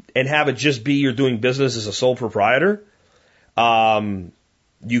and have it just be you're doing business as a sole proprietor.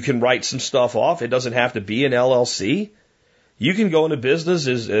 You can write some stuff off. It doesn't have to be an LLC. You can go into business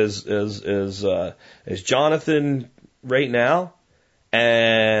as Jonathan right now,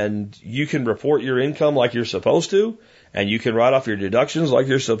 and you can report your income like you're supposed to, and you can write off your deductions like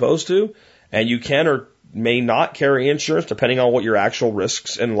you're supposed to, and you can or may not carry insurance depending on what your actual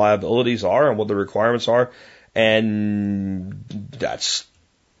risks and liabilities are and what the requirements are, and that's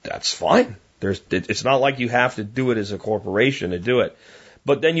fine. It's not like you have to do it as a corporation to do it.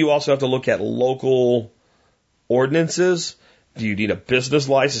 But then you also have to look at local ordinances. Do you need a business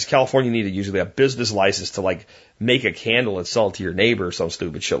license? California, you need usually a business license to make a candle and sell it to your neighbor or some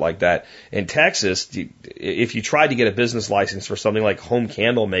stupid shit like that. In Texas, if you tried to get a business license for something like home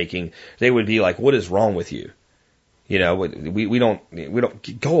candle making, they would be like, "What is wrong with you? We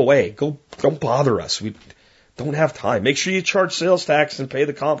don't go away. Don't bother us. We don't have time. Make sure you charge sales tax and pay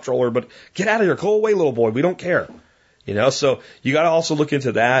the comptroller, but get out of here. Go away, little boy. We don't care." So you got to also look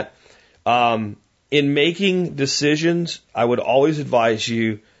into that. In making decisions, I would always advise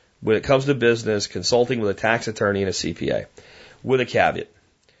you, when it comes to business, consulting with a tax attorney and a CPA, with a caveat.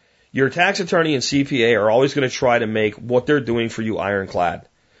 Your tax attorney and CPA are always going to try to make what they're doing for you ironclad.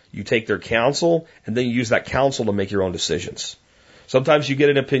 You take their counsel, and then you use that counsel to make your own decisions. Sometimes you get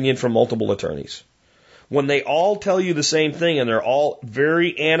an opinion from multiple attorneys. When they all tell you the same thing and they're all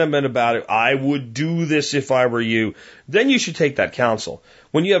very animate about it, "I would do this if I were you," then you should take that counsel.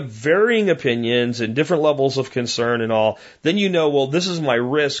 When you have varying opinions and different levels of concern and all, then well, this is my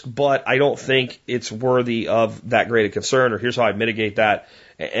risk, but I don't think it's worthy of that great a concern, or here's how I mitigate that.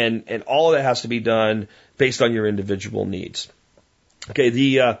 And all of that has to be done based on your individual needs. Okay,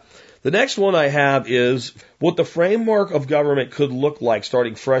 the next one I have is what the framework of government could look like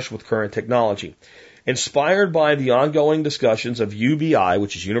starting fresh with current technology. Inspired by the ongoing discussions of UBI,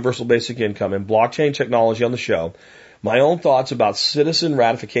 which is Universal Basic Income, and blockchain technology on the show, my own thoughts about citizen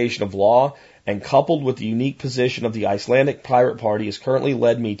ratification of law, and coupled with the unique position of the Icelandic Pirate Party, has currently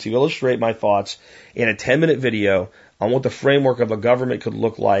led me to illustrate my thoughts in a 10-minute video on what the framework of a government could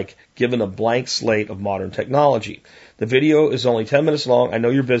look like given a blank slate of modern technology. The video is only 10 minutes long. I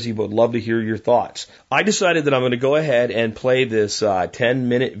know you're busy, but would love to hear your thoughts. I decided that I'm going to go ahead and play this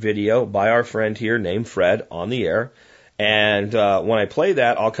 10-minute video by our friend here named Fred on the air. And when I play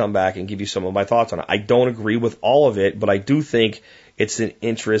that, I'll come back and give you some of my thoughts on it. I don't agree with all of it, but I do think it's an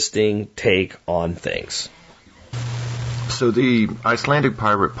interesting take on things. So the Icelandic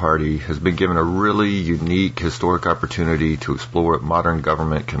Pirate Party has been given a really unique historic opportunity to explore what modern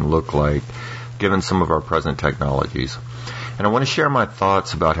government can look like, given some of our present technologies. And I want to share my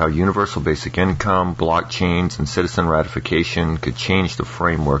thoughts about how universal basic income, blockchains, and citizen ratification could change the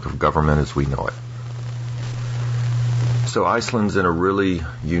framework of government as we know it. So Iceland's in a really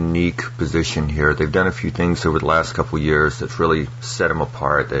unique position here. They've done a few things over the last couple of years that's really set them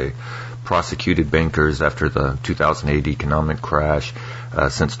apart. They prosecuted bankers after the 2008 economic crash.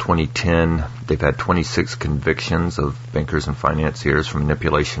 Since 2010, they've had 26 convictions of bankers and financiers for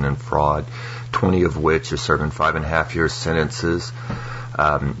manipulation and fraud, 20 of which are serving 5.5-year sentences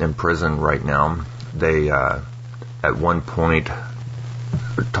in prison right now. They, at one point,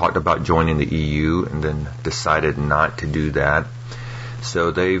 talked about joining the EU and then decided not to do that. So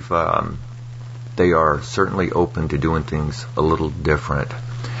they are certainly open to doing things a little different.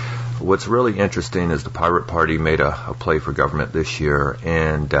 What's really interesting is the Pirate Party made a play for government this year,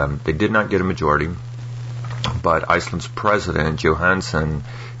 and they did not get a majority, but Iceland's president, Johansson,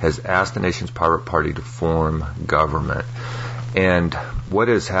 has asked the nation's Pirate Party to form government. And what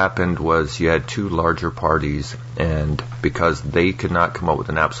has happened was you had two larger parties, and because they could not come up with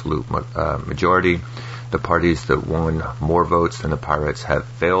an absolute majority, the parties that won more votes than the Pirates have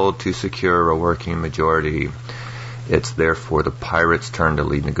failed to secure a working majority. It's therefore the pirates' turn to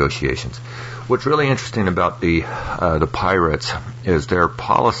lead negotiations. What's really interesting about the pirates is their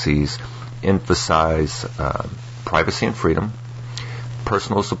policies emphasize privacy and freedom,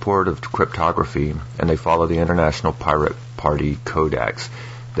 personal support of cryptography, and they follow the International Pirate Party Codex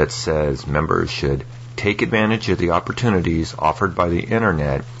that says members should take advantage of the opportunities offered by the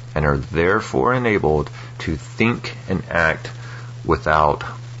Internet and are therefore enabled to think and act without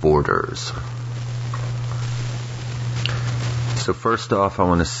borders. So first off, I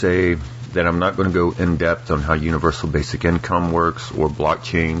want to say that I'm not going to go in depth on how universal basic income works or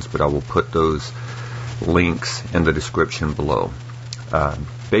blockchains, but I will put those links in the description below.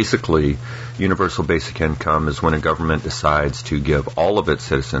 Basically, universal basic income is when a government decides to give all of its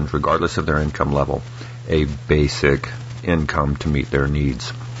citizens, regardless of their income level, a basic income to meet their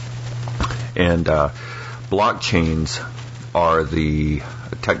needs. And blockchains are the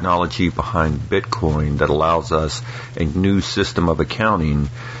technology behind Bitcoin that allows us a new system of accounting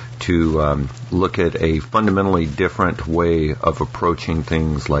to look at a fundamentally different way of approaching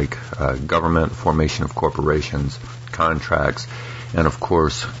things like government, formation of corporations, contracts, and of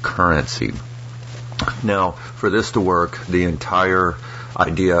course currency. Now, for this to work, the entire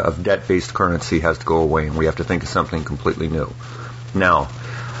idea of debt-based currency has to go away, and we have to think of something completely new. Now,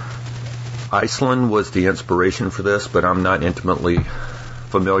 Iceland was the inspiration for this, but I'm not intimately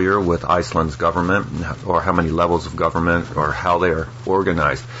familiar with Iceland's government or how many levels of government or how they are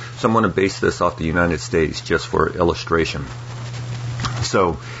organized. So I'm going to base this off the United States just for illustration.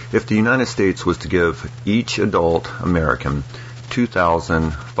 So if the United States was to give each adult American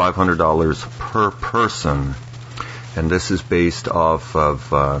 $2,500 per person, and this is based off of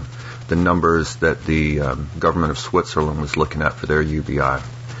the numbers that the government of Switzerland was looking at for their UBI.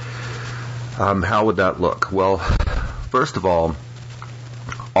 How would that look? Well, first of all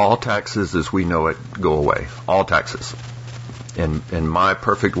taxes as we know it go away. All taxes. In my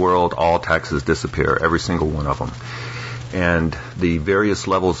perfect world, all taxes disappear, every single one of them. And the various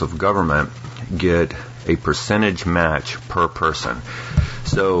levels of government get a percentage match per person.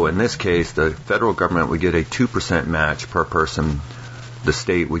 So in this case, the federal government would get a 2% match per person. The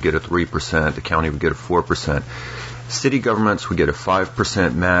state would get a 3%. The county would get a 4%. City governments would get a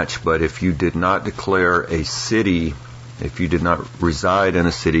 5% match, but if you did not declare a city, if you did not reside in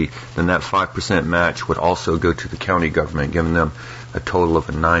a city, then that 5% match would also go to the county government, giving them a total of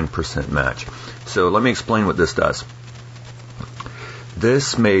a 9% match. So let me explain what this does.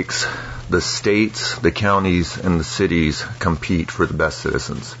 This makes the states, the counties, and the cities compete for the best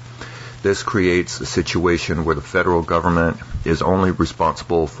citizens. This creates a situation where the federal government is only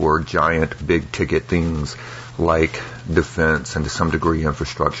responsible for giant, big-ticket things like defense and to some degree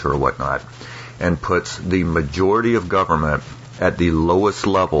infrastructure or whatnot, and puts the majority of government at the lowest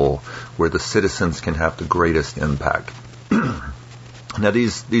level where the citizens can have the greatest impact. Now,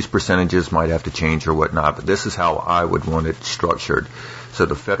 these percentages might have to change or whatnot, but this is how I would want it structured. So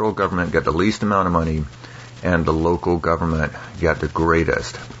the federal government got the least amount of money, and the local government got the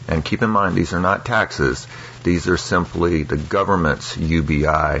greatest. And keep in mind, these are not taxes. These are simply the government's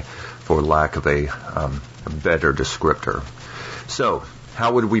UBI, for lack of a better descriptor. So,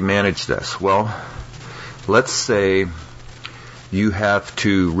 how would we manage this? Well, let's say you have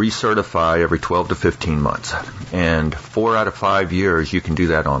to recertify every 12 to 15 months. And 4 out of 5 years, you can do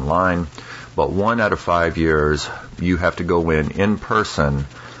that online. But 1 out of 5 years, you have to go in person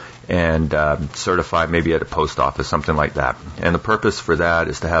and certify maybe at a post office, something like that. And the purpose for that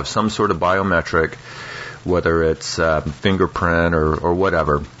is to have some sort of biometric, whether it's fingerprint or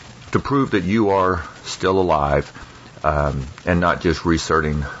whatever, to prove that you are still alive and not just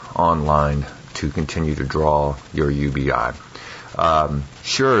recerting online to continue to draw your UBI.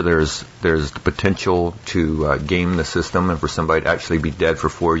 Sure, there's the potential to game the system and for somebody to actually be dead for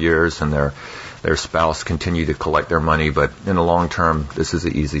 4 years and their spouse continue to collect their money, but in the long term, this is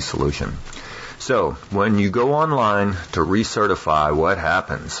an easy solution. So, when you go online to recertify, what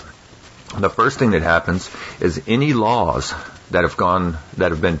happens? The first thing that happens is any laws that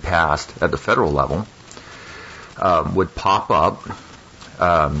have been passed at the federal level would pop up.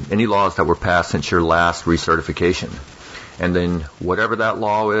 Any laws that were passed since your last recertification. And then whatever that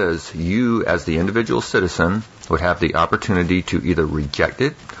law is, you as the individual citizen would have the opportunity to either reject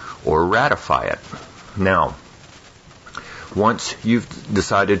it or ratify it. Now, once you've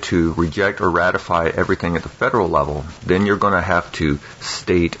decided to reject or ratify everything at the federal level, then you're going to have to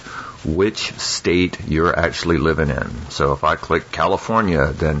state which state you're actually living in. So if I click California,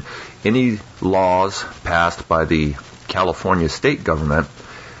 then any laws passed by the California state government,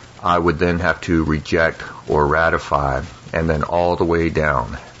 I would then have to reject or ratify, and then all the way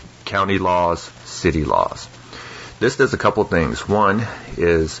down. County laws, city laws. this does a couple things. One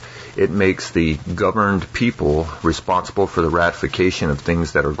is it makes the governed people responsible for the ratification of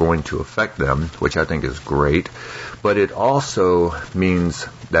things that are going to affect them, which I think is great. But it also means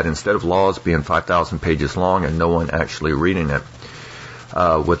that instead of laws being 5,000 pages long and no one actually reading it,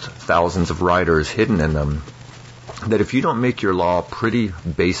 with thousands of writers hidden in them, that if you don't make your law pretty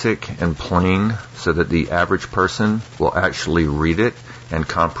basic and plain so that the average person will actually read it and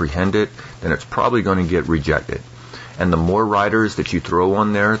comprehend it, then it's probably going to get rejected. And the more writers that you throw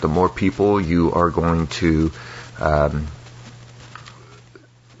on there, the more people you are going to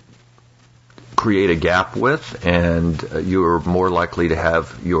create a gap with, and you're more likely to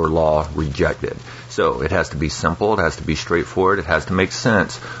have your law rejected. So it has to be simple, it has to be straightforward, it has to make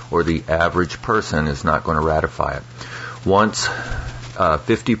sense, or the average person is not going to ratify it. Once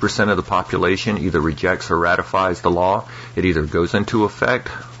 50% of the population either rejects or ratifies the law, it either goes into effect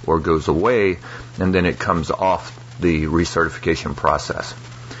or goes away, and then it comes off the recertification process.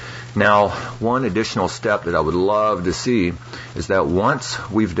 Now, one additional step that I would love to see is that once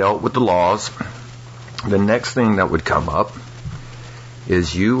we've dealt with the laws, the next thing that would come up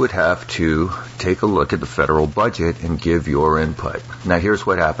is you would have to take a look at the federal budget and give your input. Now, here's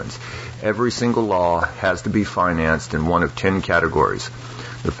what happens. Every single law has to be financed in one of 10 categories.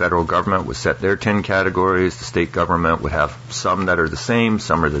 The federal government would set their 10 categories. The state government would have some that are the same,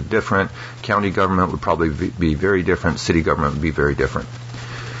 some are different. County government would probably be very different. City government would be very different.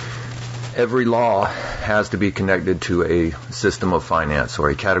 Every law has to be connected to a system of finance or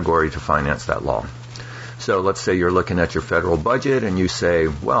a category to finance that law. So let's say you're looking at your federal budget and you say,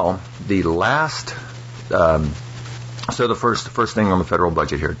 well, the last... So the first thing on the federal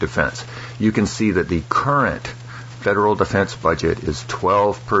budget here, defense. You can see that the current federal defense budget is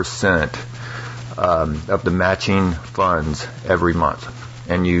 12% of the matching funds every month.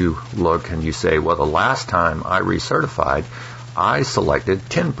 And you look and you say, well, the last time I recertified, I selected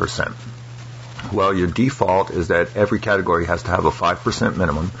 10%. Well, your default is that every category has to have a 5%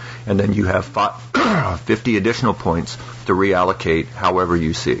 minimum, and then you have 50 additional points to reallocate however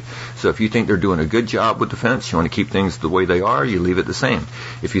you see. So if you think they're doing a good job with defense, you want to keep things the way they are, you leave it the same.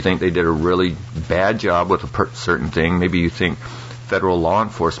 If you think they did a really bad job with a certain thing, maybe you think federal law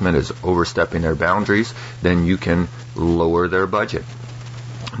enforcement is overstepping their boundaries, then you can lower their budget.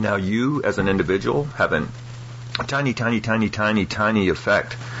 Now, you as an individual have a tiny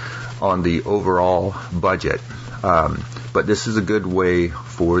effect on the overall budget. But this is a good way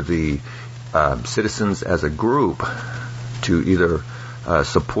for the citizens as a group to either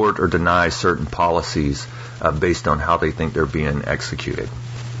support or deny certain policies based on how they think they're being executed.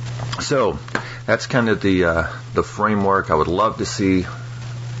 So that's kind of the framework. I would love to see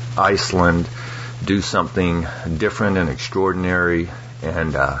Iceland do something different and extraordinary,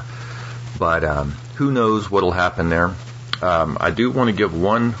 and but who knows what will happen there. I do want to give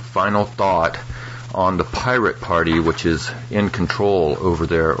one final thought on the pirate party, which is in control over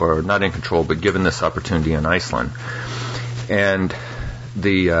there, or not in control, but given this opportunity in Iceland. And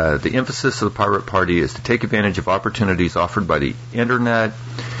the emphasis of the pirate party is to take advantage of opportunities offered by the internet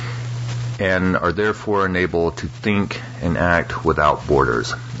and are therefore enabled to think and act without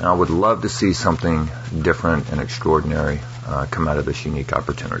borders. Now, I would love to see something different and extraordinary come out of this unique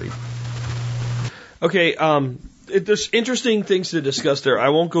opportunity. Okay, there's interesting things to discuss there. I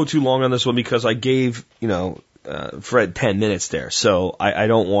won't go too long on this one because I gave, Fred 10 minutes there. So I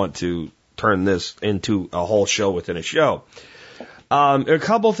don't want to turn this into a whole show within a show. A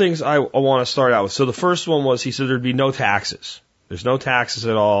couple things I want to start out with. So the first one was, he said there'd be no taxes. There's no taxes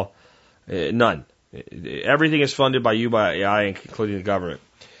at all. None. Everything is funded by you, by AI, including the government.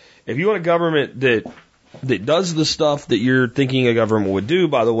 If you want a government that does the stuff that you're thinking a government would do,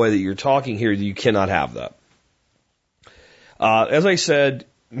 by the way that you're talking here, you cannot have that. As I said,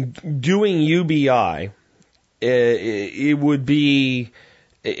 doing UBI, it would be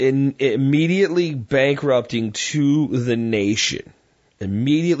immediately bankrupting to the nation.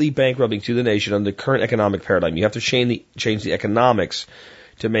 Immediately bankrupting to the nation under the current economic paradigm. You have to change the economics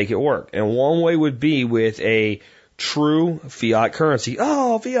to make it work. And one way would be with a true fiat currency.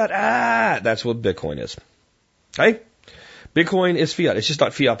 Oh, fiat, that's what Bitcoin is. Okay? Bitcoin is fiat. It's just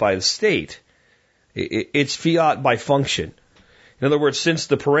not fiat by the state. It's fiat by function. In other words, since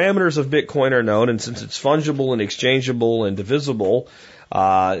the parameters of Bitcoin are known, and since it's fungible and exchangeable and divisible,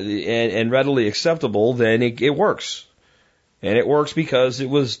 and readily acceptable, then it works. And it works because it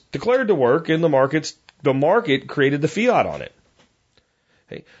was declared to work, and the market created the fiat on it.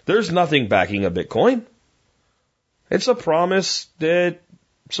 Okay. There's nothing backing a Bitcoin. It's a promise that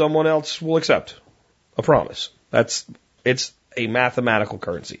someone else will accept. A promise. It's a mathematical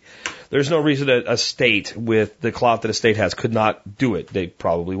currency. There's no reason a state with the clout that a state has could not do it. They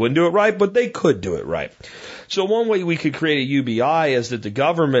probably wouldn't do it right, but they could do it right. So one way we could create a UBI is that the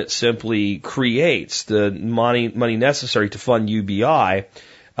government simply creates the money necessary to fund UBI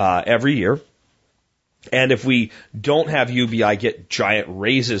every year. And if we don't have UBI get giant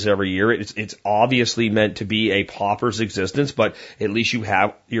raises every year, it's obviously meant to be a pauper's existence, but at least you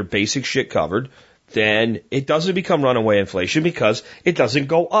have your basic shit covered. Then it doesn't become runaway inflation because it doesn't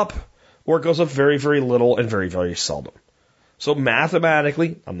go up, or it goes up very, very little and very, very seldom. So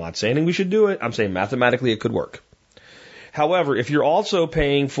mathematically, I'm not saying we should do it. I'm saying mathematically it could work. However, if you're also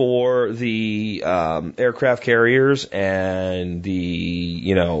paying for the aircraft carriers and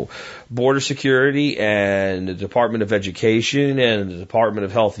the, border security and the Department of Education and the Department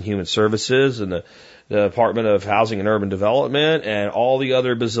of Health and Human Services and the Department of Housing and Urban Development and all the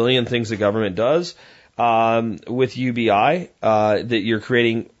other bazillion things the government does with UBI, that you're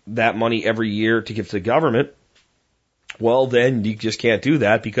creating that money every year to give to the government, well, then you just can't do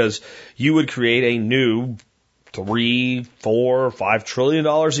that because you would create a new $3, $4, $5 trillion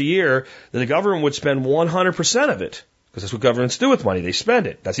a year that the government would spend 100% of it. Because that's what governments do with money. They spend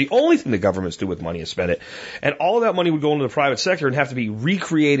it. That's the only thing the governments do with money is spend it. And all of that money would go into the private sector and have to be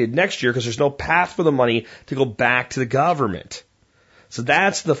recreated next year because there's no path for the money to go back to the government. So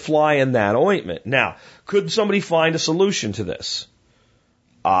that's the fly in that ointment. Now, could somebody find a solution to this?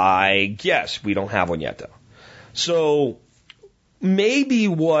 I guess. We don't have one yet, though. So maybe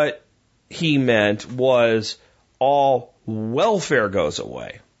what he meant was all welfare goes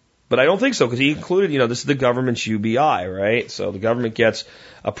away. But I don't think so, because he included, this is the government's UBI, right? So the government gets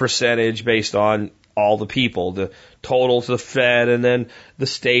a percentage based on all the people, the total to the Fed, and then the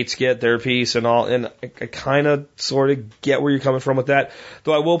states get their piece and all. And I kind of sort of get where you're coming from with that.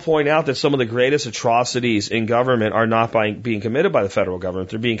 Though I will point out that some of the greatest atrocities in government are not being committed by the federal government.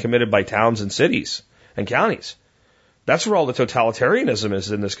 They're being committed by towns and cities and counties. That's where all the totalitarianism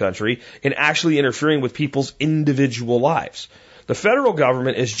is in this country, in actually interfering with people's individual lives. The federal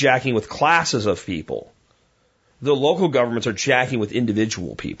government is jacking with classes of people. The local governments are jacking with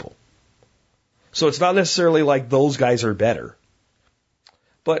individual people. So it's not necessarily like those guys are better.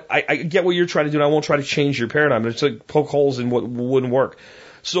 But I get what you're trying to do, and I won't try to change your paradigm. It's like poke holes in what wouldn't work.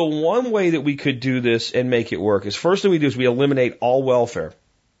 So one way that we could do this and make it work is, first thing we do is we eliminate all welfare.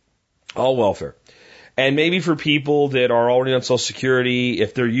 All welfare. And maybe for people that are already on Social Security,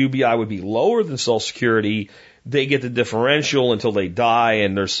 if their UBI would be lower than Social Security, they get the differential until they die,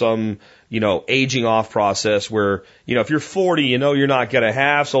 and there's some, aging off process where, if you're 40, you're not going to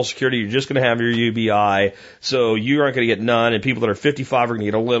have Social Security, you're just going to have your UBI, so you aren't going to get none, and people that are 55 are going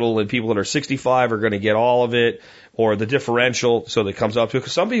to get a little, and people that are 65 are going to get all of it, or the differential, so that comes up to it.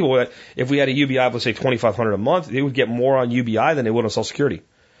 Because some people, if we had a UBI of, let's say, $2,500 a month, they would get more on UBI than they would on Social Security.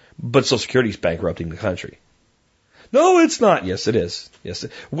 But Social Security is bankrupting the country. No, it's not. Yes, it is. Yes,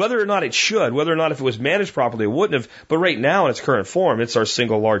 whether or not it should, whether or not if it was managed properly, it wouldn't have. But right now, in its current form, it's our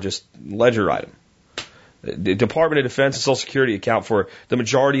single largest ledger item. The Department of Defense and Social Security account for the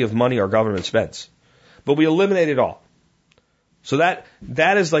majority of money our government spends. But we eliminate it all. So that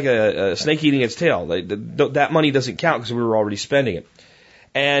is like a snake eating its tail. That money doesn't count because we were already spending it.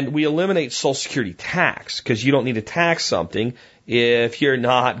 And we eliminate Social Security tax because you don't need to tax something if you're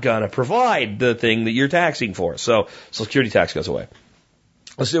not going to provide the thing that you're taxing for. So Social Security tax goes away.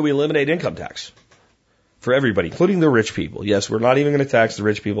 Let's say we eliminate income tax for everybody, including the rich people. Yes, we're not even going to tax the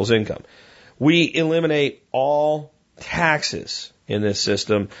rich people's income. We eliminate all taxes in this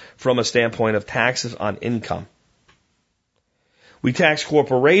system from a standpoint of taxes on income. We tax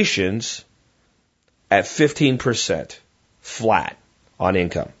corporations at 15% flat on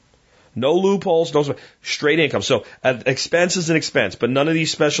income. No loopholes, no straight income. So expense is an expense, but none of these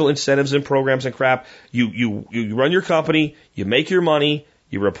special incentives and programs and crap. You run your company, you make your money,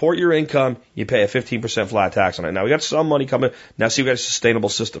 you report your income, you pay a 15% flat tax on it. Now we got some money coming. Now see, we got a sustainable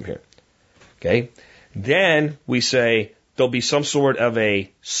system here. Okay. Then we say there'll be some sort of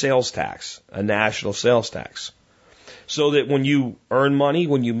a sales tax, a national sales tax. So that when you earn money,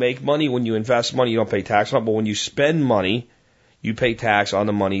 when you make money, when you invest money, you don't pay tax on it, but when you spend money, you pay tax on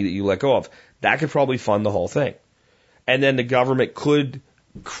the money that you let go of. That could probably fund the whole thing. And then the government could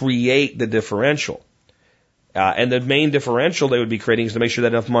create the differential. And the main differential they would be creating is to make sure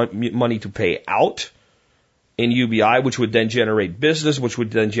that enough money to pay out in UBI, which would then generate business, which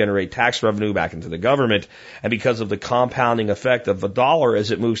would then generate tax revenue back into the government. And because of the compounding effect of a dollar as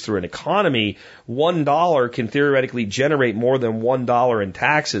it moves through an economy, $1 can theoretically generate more than $1 in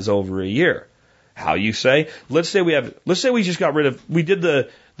taxes over a year. How you say? Let's say we just got rid of, we did the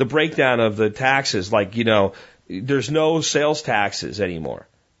breakdown of the taxes, like, there's no sales taxes anymore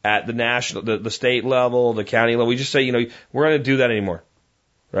at the national, the state level, the county level. We just say, we're going to do that anymore,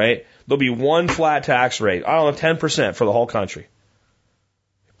 right? There'll be one flat tax rate. I don't know, 10% for the whole country.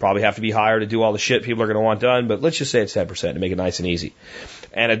 Probably have to be higher to do all the shit people are going to want done, but let's just say it's 10% to make it nice and easy.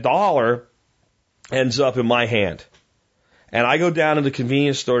 And $1 ends up in my hand. And I go down to the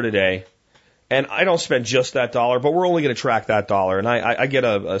convenience store today, and I don't spend just that $1, but we're only going to track that $1. And I get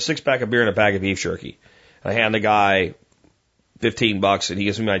a 6-pack of beer and a bag of beef jerky. I hand the guy $15 and he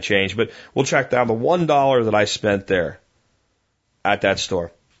gives me my change, but we'll track down the $1 that I spent there at that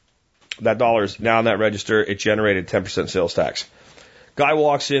store. That $1 is now in that register. It generated 10% sales tax. Guy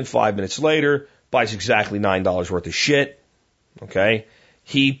walks in 5 minutes later, buys exactly $9 worth of shit. Okay.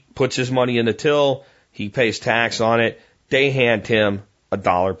 He puts his money in the till. He pays tax on it. They hand him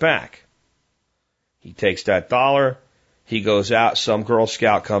 $1 back. He takes that $1. He goes out. Some Girl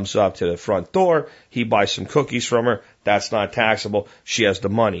Scout comes up to the front door. He buys some cookies from her. That's not taxable. She has the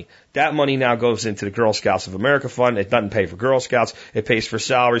money. That money now goes into the Girl Scouts of America fund. It doesn't pay for Girl Scouts. It pays for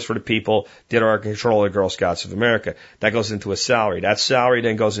salaries for the people that are in control of the Girl Scouts of America. That goes into a salary. That salary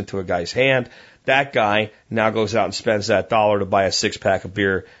then goes into a guy's hand. That guy now goes out and spends that $1 to buy a 6-pack of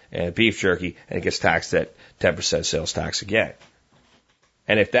beer and beef jerky, and it gets taxed at 10% sales tax again.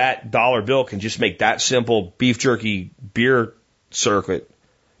 And if that dollar bill can just make that simple beef jerky beer circuit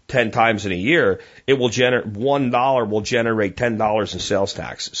 10 times in a year, it will generate $1 will generate $10 in sales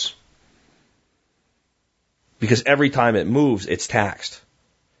taxes. Because every time it moves, it's taxed.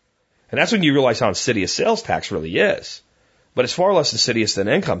 And that's when you realize how insidious sales tax really is. But it's far less insidious than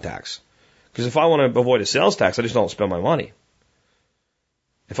income tax. Because if I want to avoid a sales tax, I just don't spend my money.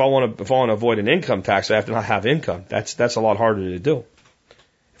 If I want to avoid an income tax, I have to not have income. That's a lot harder to do.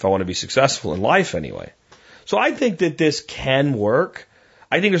 If I want to be successful in life anyway. So I think that this can work.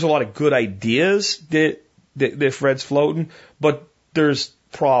 I think there's a lot of good ideas that Fred's floating, but there's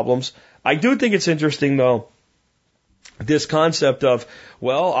problems. I do think it's interesting though, this concept of,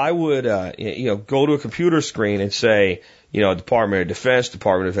 well, I would, go to a computer screen and say, Department of Defense,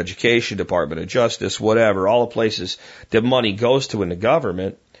 Department of Education, Department of Justice, whatever, all the places that money goes to in the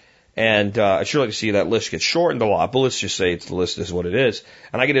government. And I'd sure like to see that list get shortened a lot, but let's just say the list is what it is.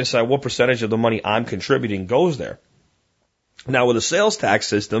 And I get to decide what percentage of the money I'm contributing goes there. Now, with a sales tax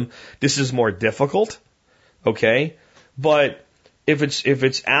system, this is more difficult, okay? But if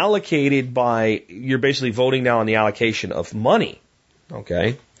it's allocated by, you're basically voting now on the allocation of money,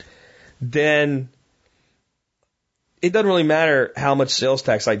 okay? Then it doesn't really matter how much sales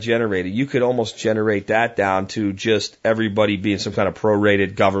tax I generated. You could almost generate that down to just everybody being some kind of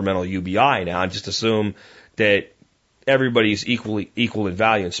prorated governmental UBI now, and just assume that everybody's equal in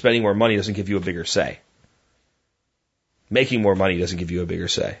value, and spending more money doesn't give you a bigger say. Making more money doesn't give you a bigger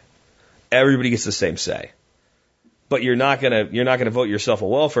say. Everybody gets the same say. But you're not gonna vote yourself a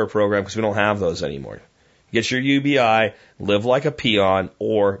welfare program because we don't have those anymore. Get your UBI, live like a peon,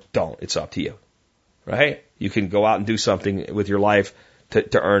 or don't. It's up to you. Right? You can go out and do something with your life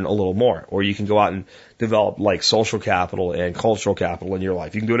to earn a little more. Or you can go out and develop like social capital and cultural capital in your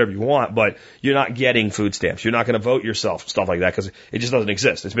life. You can do whatever you want, but you're not getting food stamps. You're not going to vote yourself, stuff like that, because it just doesn't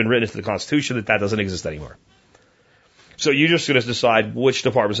exist. It's been written into the Constitution that doesn't exist anymore. So you're just going to decide which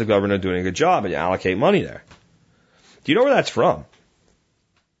departments of government are doing a good job and you allocate money there. Do you know where that's from?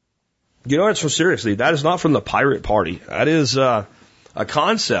 You know, it's from, seriously, that is not from the Pirate Party. That is a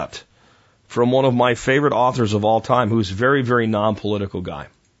concept from one of my favorite authors of all time, who's a very, very non-political guy.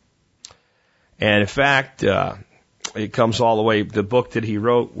 And in fact, it comes all the way, the book that he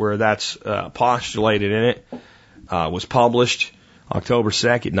wrote where that's postulated in it was published October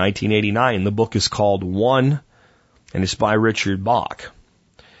 2nd, 1989. The book is called One, and it's by Richard Bach.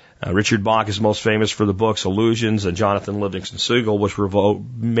 Richard Bach is most famous for the books Illusions and Jonathan Livingston Seagull, which were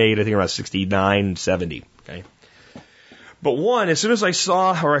made, I think, around 69, 70. Okay. But One, as soon as I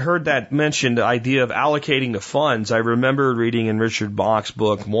saw or I heard that mentioned, the idea of allocating the funds, I remember reading in Richard Bach's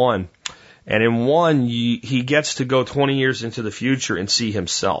book One. And in One, he gets to go 20 years into the future and see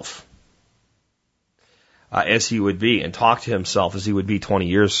himself as he would be, and talk to himself as he would be 20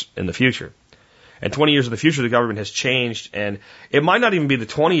 years in the future. And 20 years in the future, the government has changed, and it might not even be the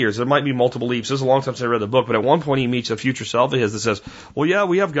 20 years. There might be multiple leaps. This is a long time since I read the book, but at one point he meets a future self of his that says, well, yeah,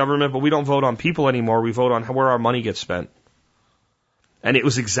 we have government, but we don't vote on people anymore. We vote on where our money gets spent. And it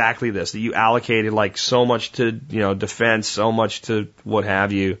was exactly this, that you allocated like so much to, defense, so much to what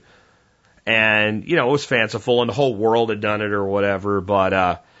have you. And, it was fanciful and the whole world had done it or whatever. But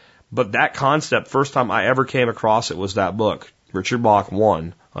that concept, first time I ever came across it was that book, Richard Bach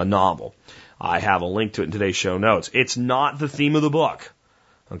One, a novel. I have a link to it in today's show notes. It's not the theme of the book.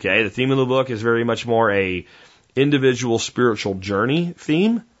 Okay. The theme of the book is very much more a individual spiritual journey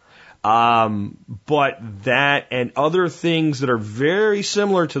theme. But that and other things that are very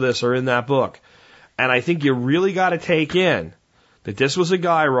similar to this are in that book. And I think you really got to take in that this was a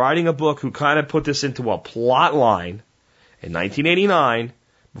guy writing a book who kind of put this into a plot line in 1989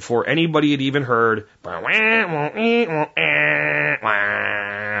 before anybody had even heard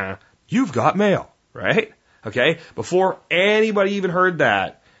 "You've Got Mail," right? Okay? Before anybody even heard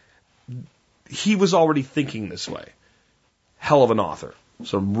that, he was already thinking this way. Hell of an author.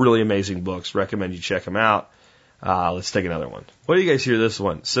 Some really amazing books. Recommend you check them out. Let's take another one. What do you guys hear this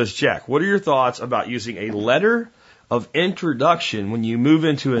one? It says, Jack, what are your thoughts about using a letter of introduction when you move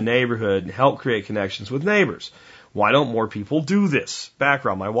into a neighborhood and help create connections with neighbors? Why don't more people do this?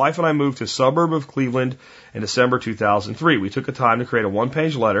 Background. My wife and I moved to a suburb of Cleveland in December 2003. We took the time to create a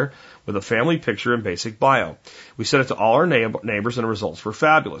one-page letter with a family picture and basic bio. We sent it to all our neighbors and the results were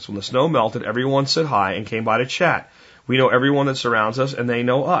fabulous. When the snow melted, everyone said hi and came by to chat. We know everyone that surrounds us, and they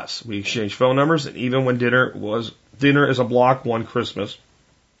know us. We exchange phone numbers, and even when dinner is a block one Christmas,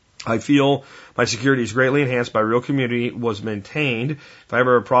 I feel my security is greatly enhanced by real community was maintained. If I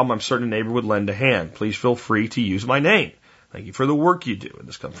ever have a problem, I'm certain a neighbor would lend a hand. Please feel free to use my name. Thank you for the work you do. And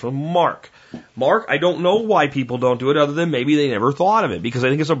this comes from Mark. Mark, I don't know why people don't do it other than maybe they never thought of it, because I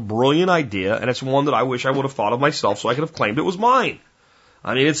think it's a brilliant idea, and it's one that I wish I would have thought of myself so I could have claimed it was mine.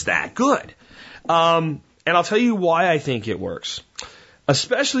 I mean, it's that good. And I'll tell you why I think it works.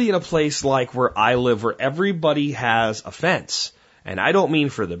 Especially in a place like where I live, where everybody has a fence. And I don't mean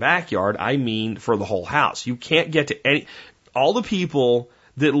for the backyard, I mean for the whole house. You can't get to all the people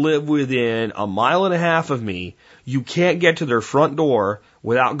that live within a mile and a half of me, you can't get to their front door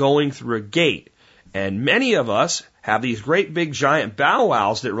without going through a gate. And many of us have these great big giant bow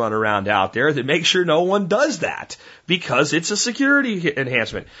wows that run around out there that make sure no one does that because it's a security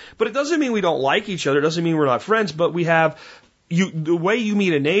enhancement. But it doesn't mean we don't like each other. It doesn't mean we're not friends, but we have the way you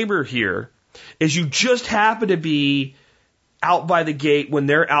meet a neighbor here is you just happen to be out by the gate when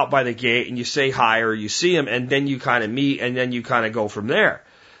they're out by the gate and you say hi or you see them and then you kind of meet and then you kind of go from there.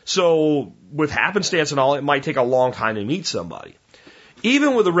 So with happenstance and all, it might take a long time to meet somebody.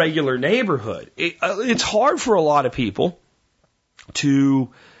 Even with a regular neighborhood, it's hard for a lot of people to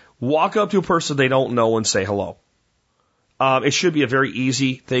walk up to a person they don't know and say hello. It should be a very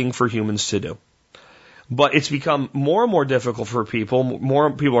easy thing for humans to do. But it's become more and more difficult for people.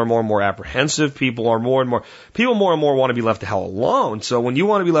 More people are more and more apprehensive. People more and more want to be left the hell alone. So when you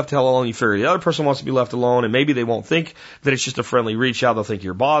want to be left the hell alone, you figure the other person wants to be left alone, and maybe they won't think that it's just a friendly reach out. They'll think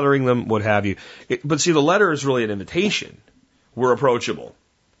you're bothering them, what have you. But see, the letter is really an invitation. We're approachable.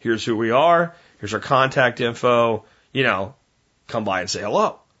 Here's who we are. Here's our contact info. Come by and say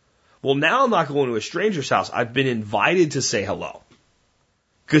hello. Well, now I'm not going to a stranger's house. I've been invited to say hello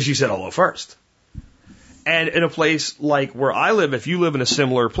because you said hello first. And in a place like where I live, if you live in a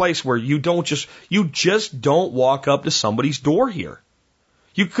similar place where you just don't walk up to somebody's door here,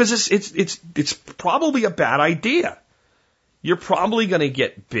 because it's probably a bad idea. You're probably going to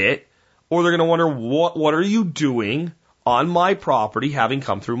get bit, or they're going to wonder what are you doing on my property, having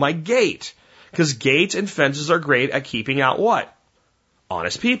come through my gate? Because gates and fences are great at keeping out what?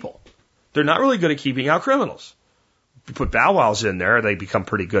 Honest people. They're not really good at keeping out criminals. If you put bow wows in there, they become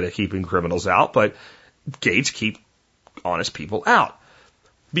pretty good at keeping criminals out, but gates keep honest people out.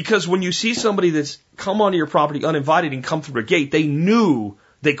 Because when you see somebody that's come onto your property uninvited and come through a gate, they knew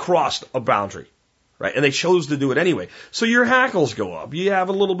they crossed a boundary, right? And they chose to do it anyway. So your hackles go up. You have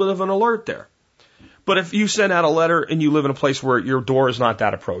a little bit of an alert there. But if you send out a letter and you live in a place where your door is not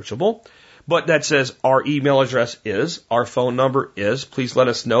that approachable, but that says our email address is, our phone number is, please let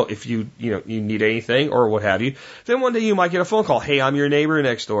us know if you need anything or what have you. Then one day you might get a phone call. Hey, I'm your neighbor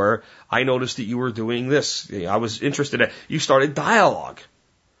next door. I noticed that you were doing this. I was interested in it. You started dialogue.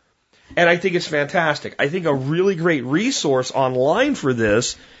 And I think it's fantastic. I think a really great resource online for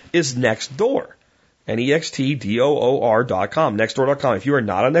this is Nextdoor. Nextdoor.com. Nextdoor.com. If you are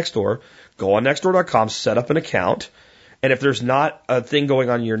not on Nextdoor, go on Nextdoor.com, set up an account. And if there's not a thing going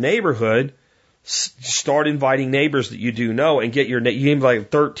on in your neighborhood, start inviting neighbors that you do know and you invite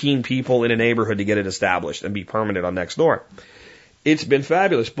 13 people in a neighborhood to get it established and be permanent on Nextdoor. It's been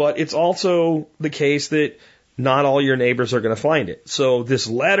fabulous, but it's also the case that not all your neighbors are going to find it. So this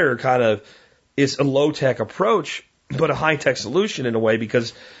letter kind of is a low-tech approach, but a high-tech solution in a way,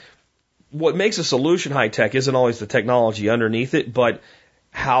 because what makes a solution high-tech isn't always the technology underneath it, but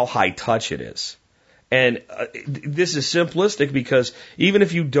how high-touch it is. And this is simplistic because even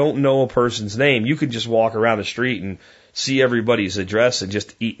if you don't know a person's name, you can just walk around the street and see everybody's address and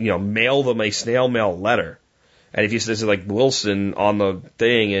just mail them a snail mail letter. And if you say like Wilson on the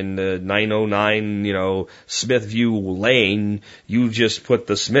thing in the 909, Smithview Lane, you just put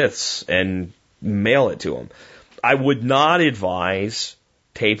the Smiths and mail it to them. I would not advise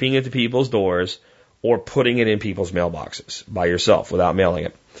taping it to people's doors or putting it in people's mailboxes by yourself without mailing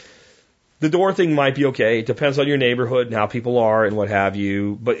it. The door thing might be okay. It depends on your neighborhood and how people are and what have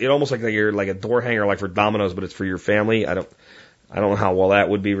you. But it almost like you're like a door hanger, like for Domino's, but it's for your family. I don't know how well that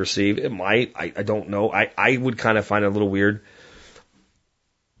would be received. It might. I don't know. I would kind of find it a little weird.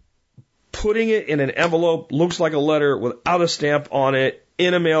 Putting it in an envelope, looks like a letter without a stamp on it,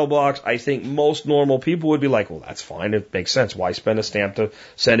 in a mailbox, I think most normal people would be like, well, that's fine. It makes sense. Why spend a stamp to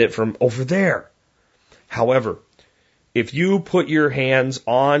send it from over there? However, if you put your hands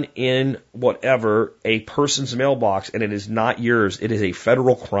on in whatever a person's mailbox and it is not yours, it is a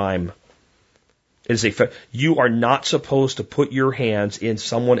federal crime. It is you are not supposed to put your hands in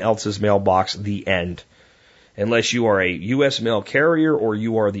someone else's mailbox, the end. Unless you are a U.S. mail carrier or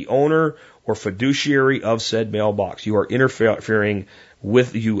you are the owner or fiduciary of said mailbox. You are interfering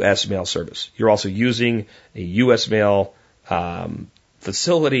with the U.S. mail service. You're also using a U.S. mail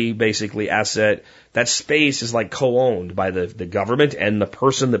facility, basically, asset. That space is like co-owned by the government and the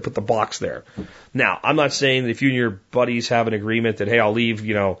person that put the box there. Now, I'm not saying that if you and your buddies have an agreement that, hey, I'll leave,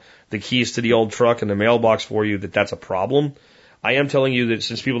 the keys to the old truck in the mailbox for you, that's a problem. I am telling you that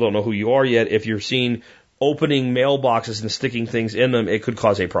since people don't know who you are yet, if you're seen opening mailboxes and sticking things in them, it could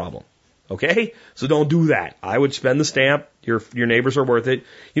cause a problem. Okay? So don't do that. I would spend the stamp. Your neighbors are worth it.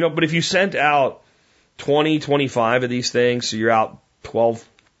 But if you sent out 20, 25 of these things, so you're out $12,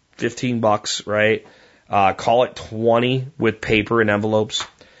 $15, right? Call it 20 with paper and envelopes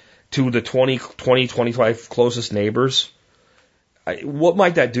to the 20, 25 closest neighbors. What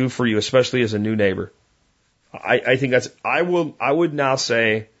might that do for you, especially as a new neighbor? I think I would now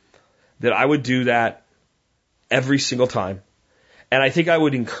say that I would do that every single time. And I think I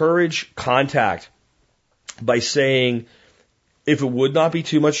would encourage contact by saying, if it would not be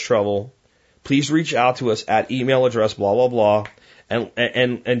too much trouble, please reach out to us at email address, blah, blah, blah,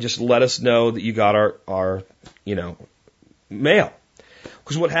 and just let us know that you got our mail.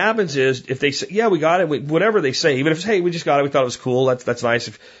 Because what happens is, if they say, yeah, we got it, whatever they say, even if it's, hey, we just got it, we thought it was cool, that's nice,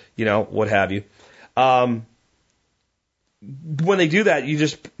 if, what have you. When they do that, you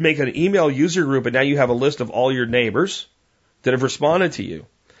just make an email user group, and now you have a list of all your neighbors that have responded to you.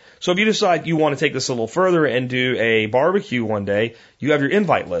 So if you decide you want to take this a little further and do a barbecue one day, you have your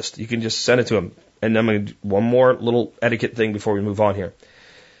invite list. You can just send it to them. And I'm going to do one more little etiquette thing before we move on here.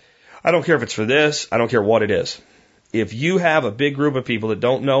 I don't care if it's for this. I don't care what it is. If you have a big group of people that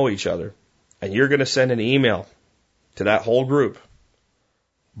don't know each other and you're going to send an email to that whole group,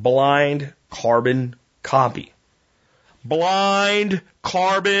 blind carbon copy. Blind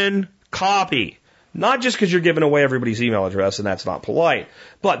carbon copy. Not just because you're giving away everybody's email address and that's not polite,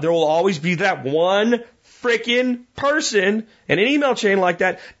 but there will always be that one frickin' person in an email chain like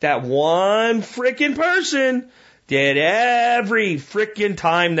that one frickin' person that every frickin'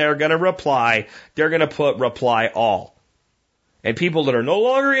 time they're going to reply, they're going to put reply all. And people that are no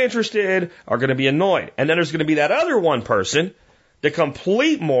longer interested are going to be annoyed. And then there's going to be that other one person, the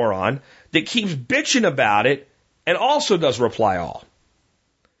complete moron, that keeps bitching about it and also does reply all.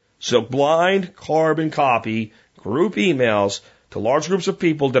 So blind carbon copy group emails to large groups of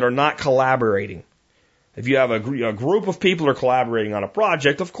people that are not collaborating. If you have a group of people that are collaborating on a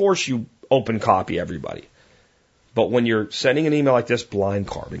project, of course you open copy everybody. But when you're sending an email like this, blind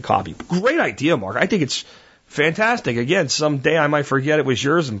carbon copy. Great idea, Mark. I think it's fantastic. Again, someday I might forget it was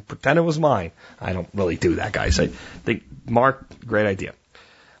yours and pretend it was mine. I don't really do that, guys. I think, Mark, great idea.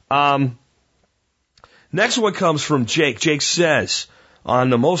 Next one comes from Jake. Jake says,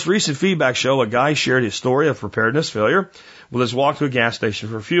 on the most recent feedback show, a guy shared his story of preparedness failure with his walk to a gas station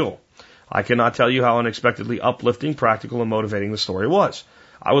for fuel. I cannot tell you how unexpectedly uplifting, practical, and motivating the story was.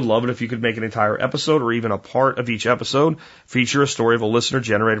 I would love it if you could make an entire episode or even a part of each episode feature a story of a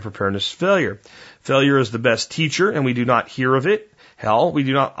listener-generated preparedness failure. Failure is the best teacher, and we do not hear of it. Hell,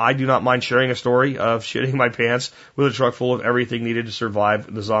 I do not mind sharing a story of shitting my pants with a truck full of everything needed to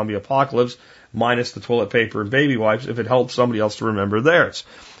survive the zombie apocalypse, minus the toilet paper and baby wipes, if it helps somebody else to remember theirs.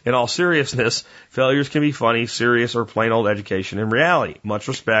 In all seriousness, failures can be funny, serious, or plain old education in reality. Much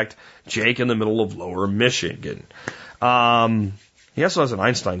respect, Jake in the middle of Lower Michigan. He also has an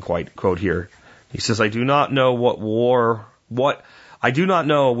Einstein quote here. He says, I do not know with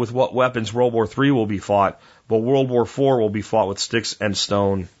what weapons World War III will be fought, but World War IV will be fought with sticks and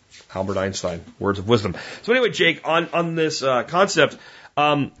stone. Albert Einstein, words of wisdom. So anyway, Jake, on this concept,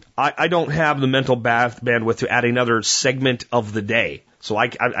 I don't have the mental bandwidth to add another segment of the day So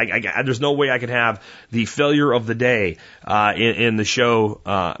there's no way I can have the failure of the day in the show.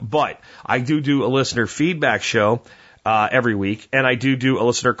 But I do a listener feedback show every week, and I do a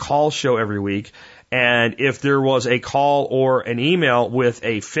listener call show every week. And if there was a call or an email with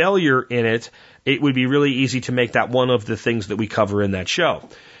a failure in it, it would be really easy to make that one of the things that we cover in that show.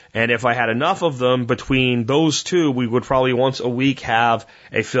 And if I had enough of them between those two, we would probably once a week have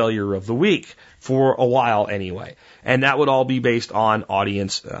a failure of the week for a while anyway. And that would all be based on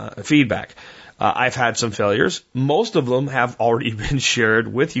audience feedback. I've had some failures. Most of them have already been shared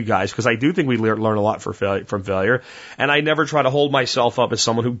with you guys because I do think we learn a lot from failure. And I never try to hold myself up as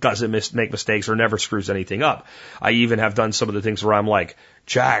someone who doesn't make mistakes or never screws anything up. I even have done some of the things where I'm like,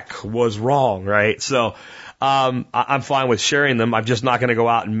 Jack was wrong, right? So I'm fine with sharing them. I'm just not going to go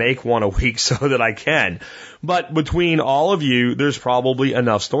out and make one a week so that I can. But between all of you, there's probably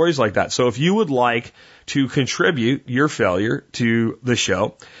enough stories like that. So if you would like to contribute your failure to the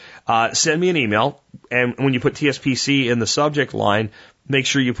show, send me an email. And when you put TSPC in the subject line, make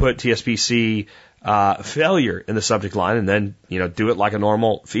sure you put TSPC failure in the subject line, and then, do it like a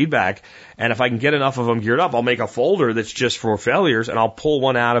normal feedback. And if I can get enough of them geared up, I'll make a folder that's just for failures, and I'll pull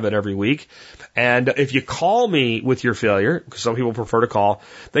one out of it every week. And if you call me with your failure, because some people prefer to call,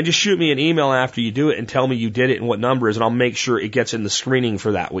 then just shoot me an email after you do it and tell me you did it and what number is, and I'll make sure it gets in the screening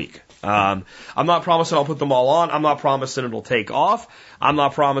for that week. I'm not promising I'll put them all on. I'm not promising it'll take off. I'm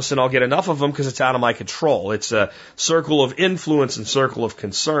not promising I'll get enough of them because it's out of my control. It's a circle of influence and circle of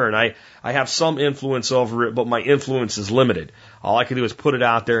concern. I have some influence over it, but my influence is limited. All I can do is put it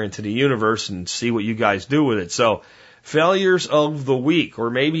out there into the universe and see what you guys do with it. So failures of the week, or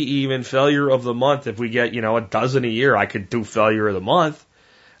maybe even failure of the month. If we get, a dozen a year, I could do failure of the month.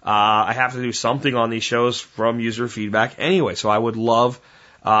 I have to do something on these shows from user feedback anyway. So I would love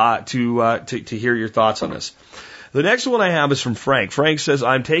to hear your thoughts on this. The next one I have is from Frank. Frank says,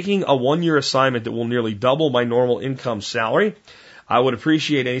 I'm taking a 1-year assignment that will nearly double my normal income salary. I would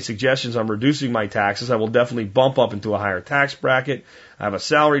appreciate any suggestions on reducing my taxes. I will definitely bump up into a higher tax bracket. I have a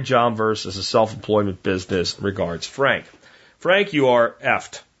salary job versus a self-employment business. Regards, Frank. Frank, you are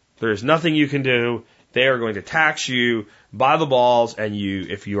effed. There is nothing you can do. They are going to tax you by the balls, and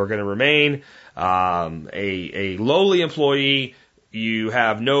if you are going to remain a lowly employee, you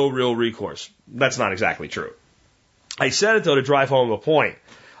have no real recourse. That's not exactly true. I said it, though, to drive home a point.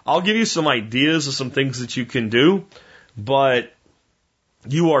 I'll give you some ideas of some things that you can do, but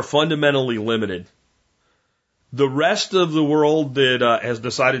you are fundamentally limited. The rest of the world that has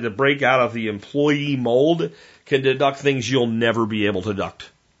decided to break out of the employee mold can deduct things you'll never be able to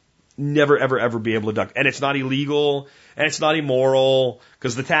deduct. Never, ever, ever be able to deduct. And it's not illegal, and it's not immoral,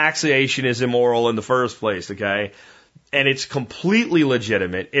 because the taxation is immoral in the first place, okay? And it's completely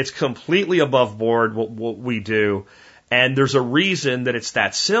legitimate. It's completely above board what we do. And there's a reason that it's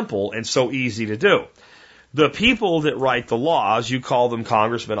that simple and so easy to do. The people that write the laws, you call them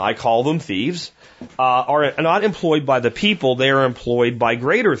congressmen, I call them thieves, are not employed by the people. They are employed by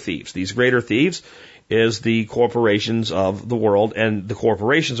greater thieves. These greater thieves is the corporations of the world, and the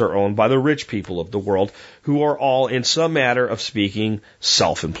corporations are owned by the rich people of the world, who are all, in some manner of speaking,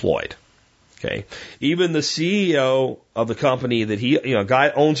 self-employed. Okay. Even the CEO of the company that a guy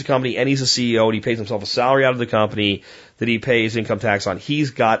owns a company and he's a CEO and he pays himself a salary out of the company that he pays income tax on.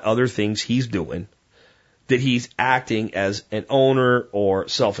 He's got other things he's doing that he's acting as an owner or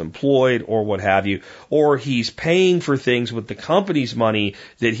self-employed or what have you, or he's paying for things with the company's money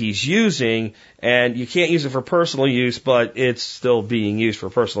that he's using, and you can't use it for personal use, but it's still being used for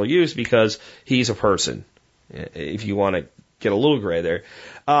personal use because he's a person, if you want to get a little gray there.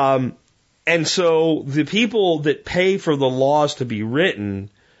 And so the people that pay for the laws to be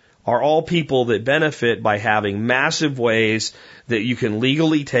written are all people that benefit by having massive ways that you can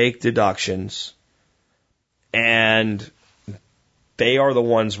legally take deductions, and they are the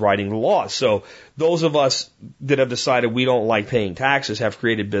ones writing the laws. So those of us that have decided we don't like paying taxes have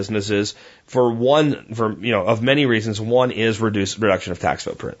created businesses of many reasons. One is reduction of tax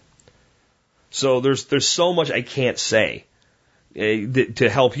footprint. So there's so much I can't say to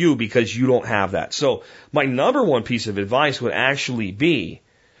help you because you don't have that. So my number one piece of advice would actually be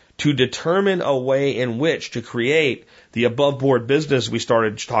to determine a way in which to create the above board business we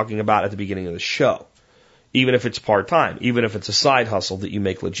started talking about at the beginning of the show. Even if it's part-time, even if it's a side hustle that you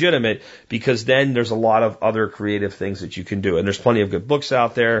make legitimate, because then there's a lot of other creative things that you can do. And there's plenty of good books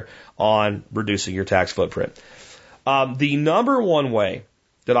out there on reducing your tax footprint. The number one way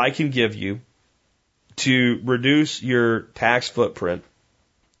that I can give you to reduce your tax footprint,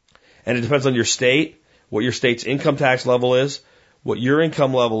 and it depends on your state, what your state's income tax level is, what your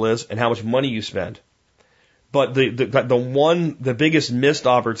income level is, and how much money you spend. But the biggest missed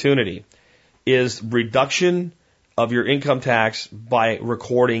opportunity is reduction of your income tax by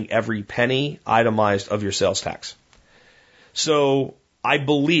recording every penny itemized of your sales tax. So I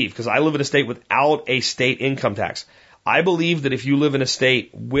believe, because I live in a state without a state income tax, I believe that if you live in a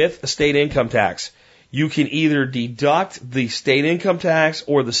state with a state income tax, you can either deduct the state income tax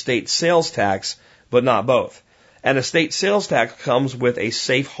or the state sales tax, but not both. And the state sales tax comes with a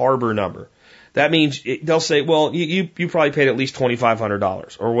safe harbor number. That means they'll say, well, you probably paid at least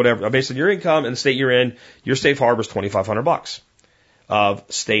 $2,500 or whatever. Based on your income and the state you're in, your safe harbor is $2,500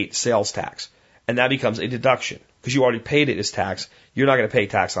 of state sales tax. And that becomes a deduction because you already paid it as tax. You're not going to pay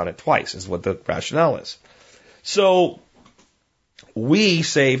tax on it twice is what the rationale is. So we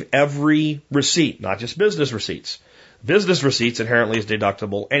save every receipt, not just business receipts. Business receipts inherently is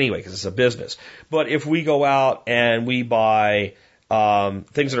deductible anyway because it's a business. But if we go out and we buy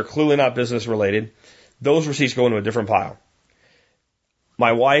things that are clearly not business related, those receipts go into a different pile.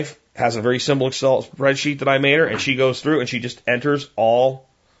 My wife has a very simple Excel spreadsheet that I made her, and she goes through and she just enters all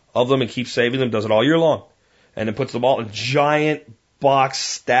of them and keeps saving them, does it all year long, and then puts them all in a giant box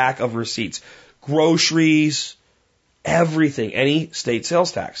stack of receipts. Groceries, everything, any state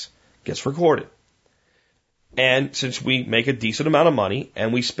sales tax gets recorded. And since we make a decent amount of money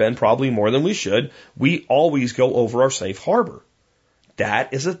and we spend probably more than we should, we always go over our safe harbor.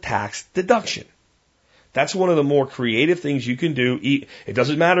 That is a tax deduction. That's one of the more creative things you can do. It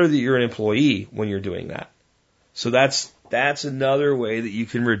doesn't matter that you're an employee when you're doing that. So that's another way that you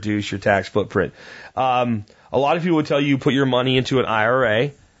can reduce your tax footprint. A lot of people would tell you put your money into an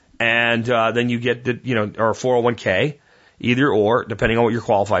IRA and then you get or a 401k, either or, depending on what you're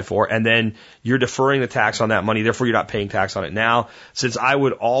qualified for, and then you're deferring the tax on that money, therefore you're not paying tax on it now. Since I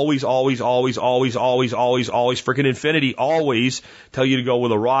would always freaking infinity always tell you to go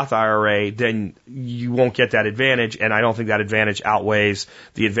with a Roth IRA, then you won't get that advantage, and I don't think that advantage outweighs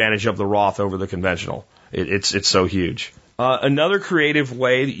the advantage of the Roth over the conventional. It's so huge. Another creative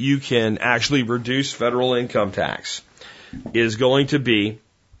way that you can actually reduce federal income tax is going to be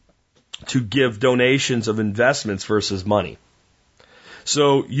to give donations of investments versus money.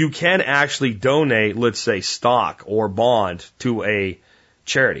 So you can actually donate, let's say, stock or bond to a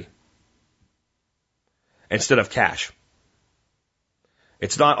charity instead of cash.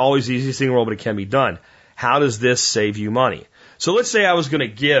 It's not always the easiest thing in the world, but it can be done. How does this save you money? So let's say I was going to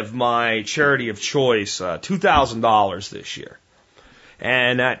give my charity of choice $2,000 this year.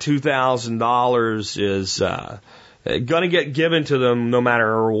 And that $2,000 is going to get given to them no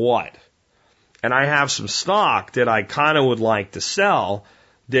matter what. And I have some stock that I kind of would like to sell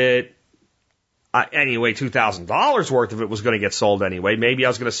that anyway, $2,000 worth of it was going to get sold anyway. Maybe I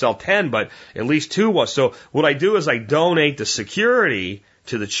was going to sell 10, but at least 2 was. So what I do is I donate the security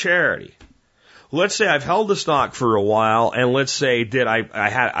to the charity. Let's say I've held the stock for a while, and let's say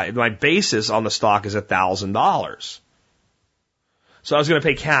that my basis on the stock is $1,000. So I was going to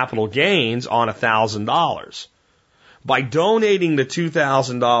pay capital gains on $1,000. By donating the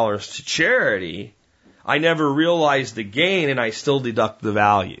 $2,000 to charity, I never realized the gain and I still deduct the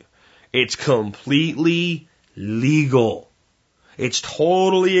value. It's completely legal. It's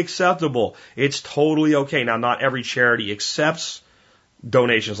totally acceptable. It's totally okay. Now, not every charity accepts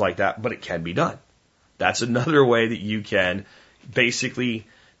donations like that, but it can be done. That's another way that you can basically,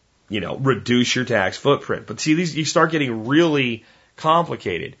 reduce your tax footprint. But see, you start getting really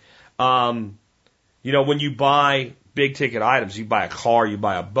complicated. When you buy big ticket items, you buy a car, you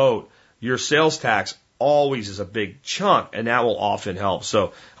buy a boat, your sales tax always is a big chunk, and that will often help.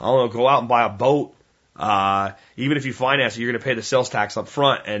 So, I don't know, go out and buy a boat. Even if you finance it, you're going to pay the sales tax up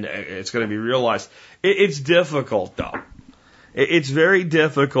front, and it's going to be realized. It's difficult, though. It's very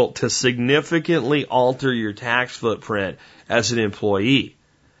difficult to significantly alter your tax footprint as an employee.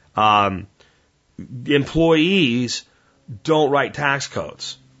 Employees don't write tax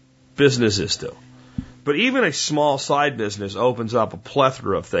codes. Businesses do. But even a small side business opens up a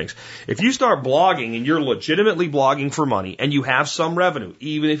plethora of things. If you start blogging and you're legitimately blogging for money and you have some revenue,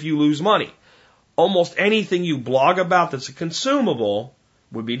 even if you lose money, almost anything you blog about that's a consumable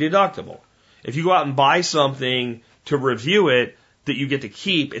would be deductible. If you go out and buy something to review it that you get to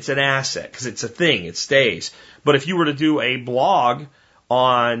keep, it's an asset because it's a thing, it stays. But if you were to do a blog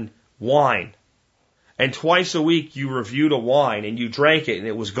on wine and twice a week you reviewed a wine and you drank it and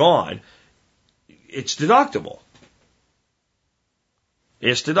it was gone, it's deductible.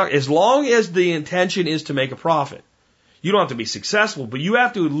 As long as the intention is to make a profit. You don't have to be successful, but you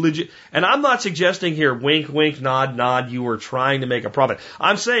have to and I'm not suggesting here, wink, wink, nod, nod, you were trying to make a profit.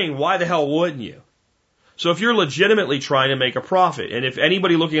 I'm saying, why the hell wouldn't you? So if you're legitimately trying to make a profit, and if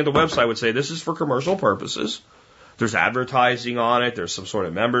anybody looking at the website would say this is for commercial purposes, there's advertising on it, there's some sort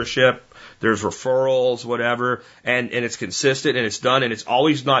of membership, there's referrals, whatever, and it's consistent and it's done, and it's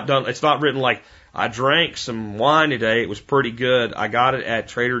always not done. It's not written like, I drank some wine today, it was pretty good, I got it at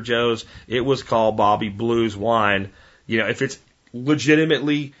Trader Joe's, it was called Bobby Blue's wine. You know, if it's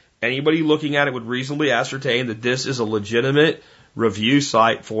legitimately, anybody looking at it would reasonably ascertain that this is a legitimate review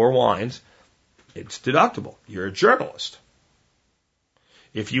site for wines, it's deductible. You're a journalist.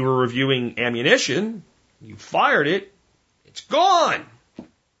 If you were reviewing ammunition, you fired it, it's gone. You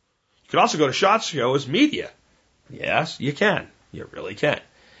could also go to SHOT Show as media. Yes, you can. You really can.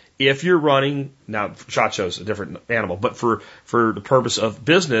 If you're running, now SHOT Show's a different animal, but for the purpose of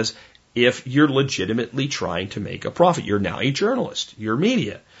business, if you're legitimately trying to make a profit, you're now a journalist, you're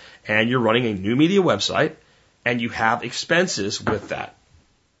media, and you're running a new media website, and you have expenses with that.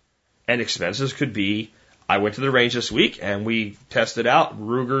 And expenses could be, I went to the range this week and we tested out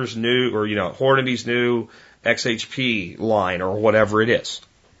Ruger's new, or, Hornady's new XHP line or whatever it is.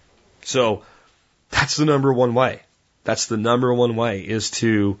 So that's the number one way. That's the number one way, is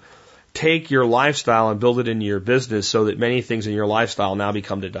to take your lifestyle and build it into your business so that many things in your lifestyle now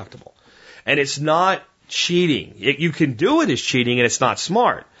become deductible. And it's not cheating. You can do it as cheating, and it's not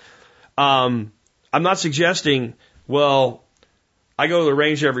smart. I'm not suggesting, well, I go to the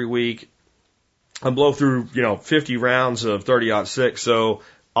range every week and blow through, 50 rounds of 30-06, so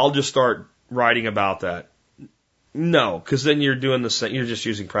I'll just start writing about that. No, because then you're doing the same, you're just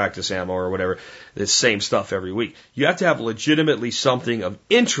using practice ammo or whatever, the same stuff every week. You have to have legitimately something of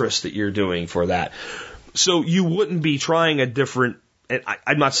interest that you're doing for that. So you wouldn't be trying a different, and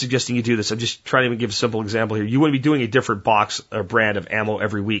I'm not suggesting you do this, I'm just trying to give a simple example here. You wouldn't be doing a different box or brand of ammo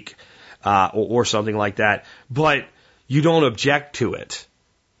every week, or something like that, but you don't object to it.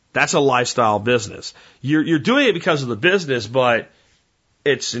 That's a lifestyle business. You're doing it because of the business, but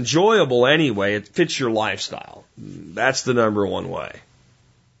it's enjoyable anyway. It fits your lifestyle. That's the number one way.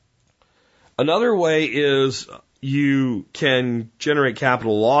 Another way is you can generate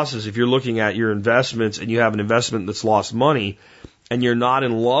capital losses if you're looking at your investments and you have an investment that's lost money and you're not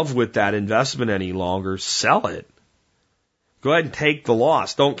in love with that investment any longer. Sell it. Go ahead and take the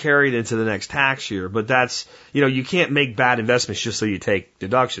loss. Don't carry it into the next tax year. But that's, you can't make bad investments just so you take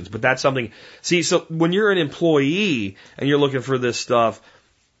deductions. But that's something, so when you're an employee and you're looking for this stuff,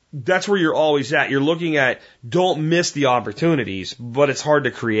 that's where you're always at. You're looking at, don't miss the opportunities, but it's hard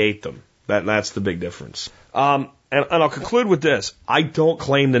to create them. That's the big difference. And I'll conclude with this. I don't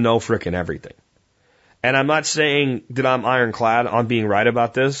claim to know frickin' everything. And I'm not saying that I'm ironclad on being right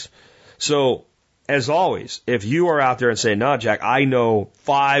about this. So, as always, if you are out there and say, no, Jack, I know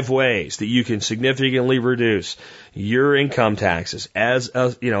 5 ways that you can significantly reduce your income taxes as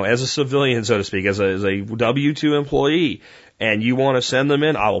a civilian, so to speak, as a W-2 employee, and you want to send them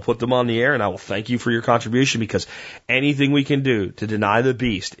in, I will put them on the air and I will thank you for your contribution, because anything we can do to deny the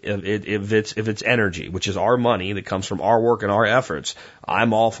beast, if it's energy, which is our money that comes from our work and our efforts,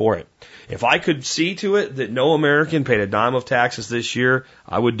 I'm all for it. If I could see to it that no American paid a dime of taxes this year,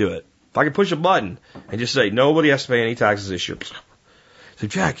 I would do it. If I could push a button and just say, nobody has to pay any taxes this year. So,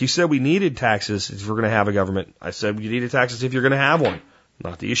 Jack, you said we needed taxes if we're going to have a government. I said you needed taxes if you're going to have one.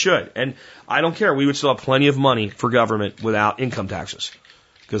 Not that you should. And I don't care. We would still have plenty of money for government without income taxes,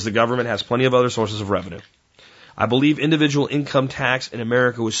 because the government has plenty of other sources of revenue. I believe individual income tax in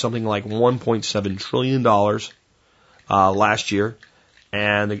America was something like $1.7 trillion last year.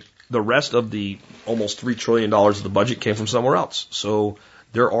 And the rest of the almost $3 trillion of the budget came from somewhere else. So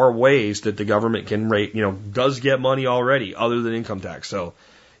there are ways that the government can does get money already other than income tax. So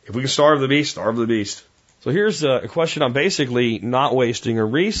if we can starve the beast, starve the beast. So here's a question on basically not wasting a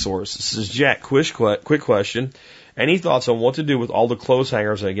resource. This is Jack. Quick question. Any thoughts on what to do with all the clothes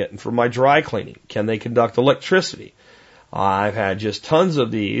hangers I get for my dry cleaning? Can they conduct electricity? I've had just tons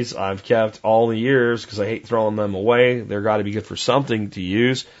of these. I've kept all the years because I hate throwing them away. They're got to be good for something to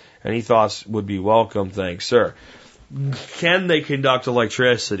use. Any thoughts would be welcome. Thanks, sir. Can they conduct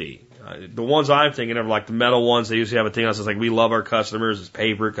electricity? The ones I'm thinking of, like the metal ones, they usually have a thing that says, like, we love our customers. It's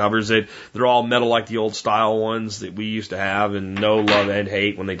paper, it covers it. They're all metal like the old style ones that we used to have, and no love and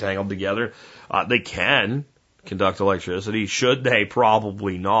hate when they tangled together. They can conduct electricity. Should they?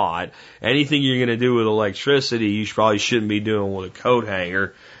 Probably not. Anything you're going to do with electricity, you probably shouldn't be doing with a coat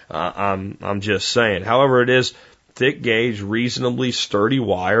hanger. I'm just saying. However, it is thick gauge, reasonably sturdy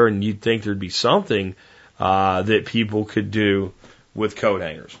wire, and you'd think there'd be something that people could do with coat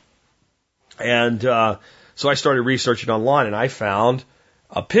hangers. And so I started researching online, and I found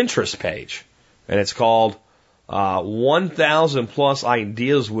a Pinterest page, and it's called 1,000 plus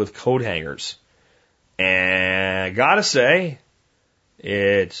ideas with coat hangers. And I gotta say,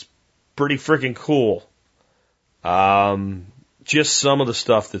 it's pretty freaking cool. Just some of the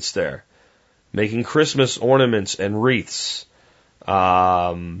stuff that's there. Making Christmas ornaments and wreaths.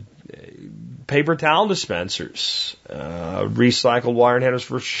 Paper towel dispensers. Recycled wire and handles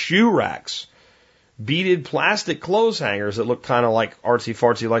for shoe racks. Beaded plastic clothes hangers that look kind of like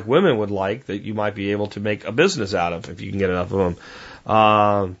artsy-fartsy like women would like, that you might be able to make a business out of if you can get enough of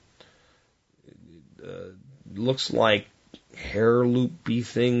them. Looks like hair loopy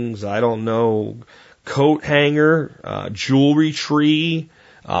things, I don't know. Coat hanger, jewelry tree,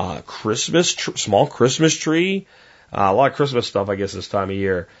 small Christmas tree. A lot of Christmas stuff, I guess, this time of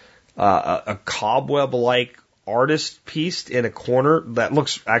year. A cobweb-like artist piece in a corner that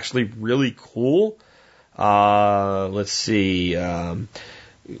looks actually really cool. Let's see,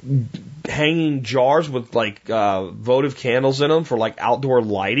 hanging jars with like votive candles in them for like outdoor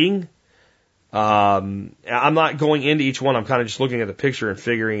lighting. I'm not going into each one. I'm kind of just looking at the picture and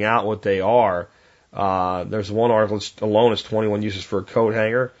figuring out what they are. There's one article alone is 21 uses for a coat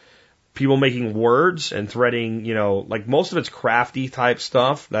hanger. People making words and threading, like most of it's crafty type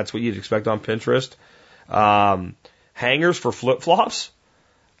stuff. That's what you'd expect on Pinterest. Hangers for flip-flops.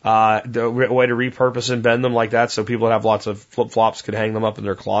 The way to repurpose and bend them like that so people that have lots of flip-flops could hang them up in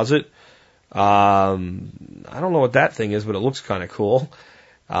their closet. I don't know what that thing is, but it looks kind of cool.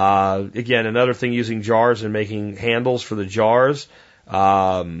 Again, another thing using jars and making handles for the jars.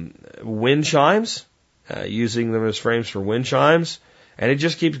 Wind chimes, using them as frames for wind chimes. And it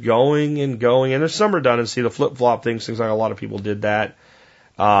just keeps going and going. And there's some redundancy. The flip-flop things like a lot of people did that.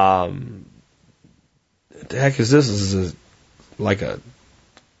 What the heck is this? This is like a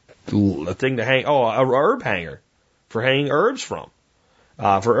thing to hang. Oh, a herb hanger for hanging herbs from.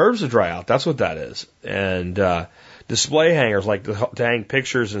 For herbs to dry out. That's what that is. And display hangers like to hang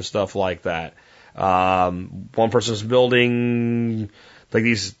pictures and stuff like that. One person's building like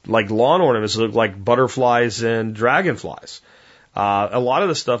these like lawn ornaments that look like butterflies and dragonflies. A lot of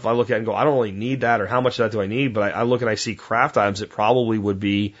the stuff I look at and go, I don't really need that, or how much of that do I need? But I look and I see craft items that probably would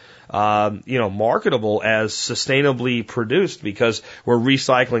be, marketable as sustainably produced because we're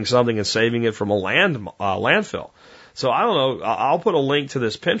recycling something and saving it from a landfill. So I don't know. I'll put a link to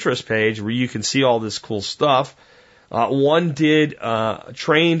this Pinterest page where you can see all this cool stuff. One did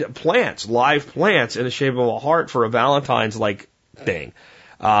trained plants, live plants in the shape of a heart for a Valentine's like thing.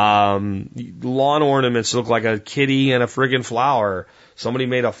 Lawn ornaments look like a kitty and a friggin' flower. Somebody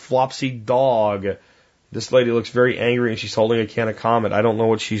made a flopsy dog. This lady looks very angry and she's holding a can of Comet. I don't know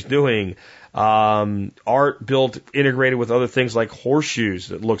what she's doing. Art built integrated with other things like horseshoes.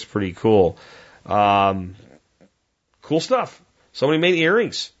 That looks pretty cool. Cool stuff. Somebody made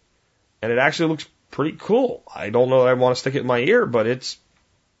earrings and it actually looks pretty cool. I don't know that I want to stick it in my ear, but it's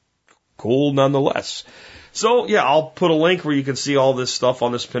cool nonetheless. So, yeah, I'll put a link where you can see all this stuff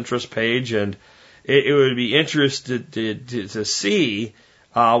on this Pinterest page, and it would be interested to see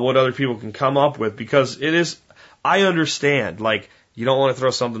what other people can come up with, because it is, I understand, like, you don't want to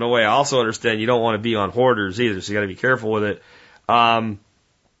throw something away. I also understand you don't want to be on hoarders either, so you got to be careful with it. But,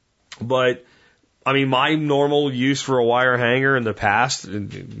 I mean, my normal use for a wire hanger in the past,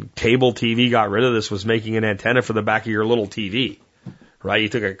 cable TV got rid of this, was making an antenna for the back of your little TV, right? You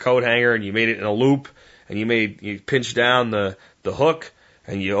took a coat hanger and you made it in a loop, and you pinched down the hook,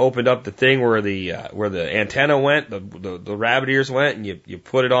 and you opened up the thing where the antenna went, the rabbit ears went, and you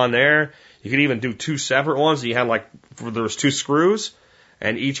put it on there. You could even do two separate ones. You had there was two screws,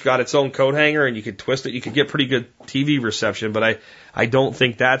 and each got its own coat hanger, and you could twist it. You could get pretty good TV reception, but I don't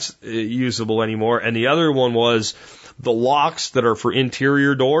think that's usable anymore. And the other one was the locks that are for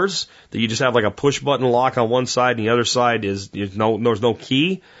interior doors, that you just have like a push button lock on one side, and the other side there's no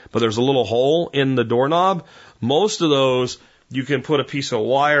key, but there's a little hole in the doorknob. Most of those, you can put a piece of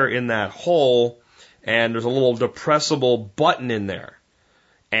wire in that hole, and there's a little depressible button in there.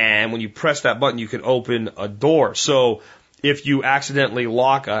 And when you press that button, you can open a door. So if you accidentally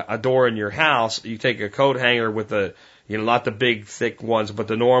lock a door in your house, you take a coat hanger with not the big thick ones, but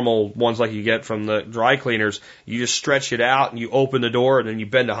the normal ones like you get from the dry cleaners, you just stretch it out and you open the door, and then you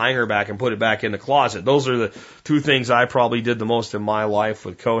bend the hanger back and put it back in the closet. Those are the two things I probably did the most in my life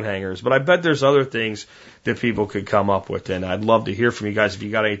with coat hangers. But I bet there's other things that people could come up with, and I'd love to hear from you guys if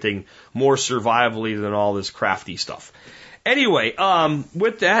you got anything more survivally than all this crafty stuff. Anyway,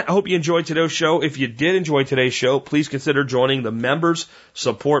 with that, I hope you enjoyed today's show. If you did enjoy today's show, please consider joining the Members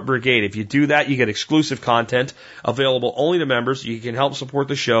Support Brigade. If you do that, you get exclusive content available only to members. You can help support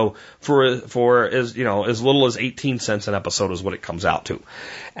the show for as little as 18 cents an episode is what it comes out to.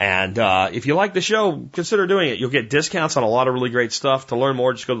 And if you like the show, consider doing it. You'll get discounts on a lot of really great stuff. To learn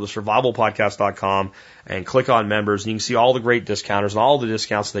more, just go to thesurvivalpodcast.com and click on members. And you can see all the great discounters and all the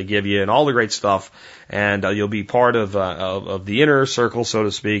discounts they give you and all the great stuff. And you'll be part of the inner circle, so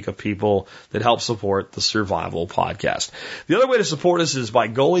to speak, of people that help support the Survival Podcast. The other way to support us is by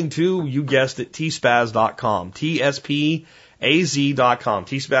going to, you guessed it, tspaz.com. TSPAZ.com.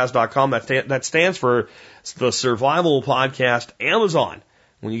 tspaz.com. That stands for the Survival Podcast Amazon.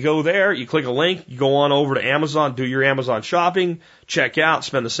 When you go there, you click a link, you go on over to Amazon, do your Amazon shopping, check out,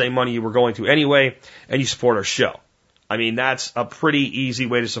 spend the same money you were going to anyway, and you support our show. I mean, that's a pretty easy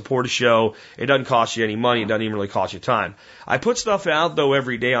way to support a show. It doesn't cost you any money. It doesn't even really cost you time. I put stuff out, though,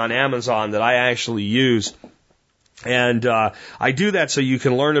 every day on Amazon that I actually use. And I do that so you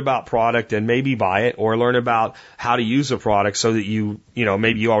can learn about product and maybe buy it, or learn about how to use a product so that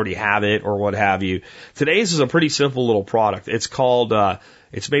maybe you already have it or what have you. Today's is a pretty simple little product. It's called,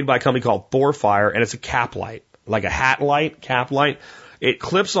 it's made by a company called Thorfire, and it's a cap light, like a hat light, cap light. It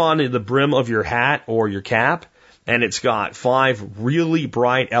clips on the brim of your hat or your cap, and it's got 5 really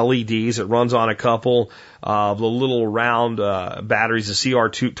bright LEDs. It runs on a couple of the little round batteries, the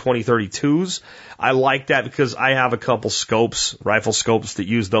CR2032s. I like that because I have a couple scopes, rifle scopes that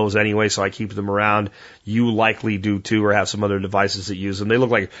use those anyway, so I keep them around. You likely do too, or have some other devices that use them. They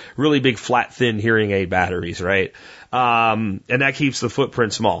look like really big, flat, thin hearing aid batteries, right? And that keeps the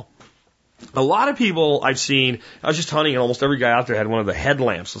footprint small. A lot of people I've seen, I was just hunting, and almost every guy out there had one of the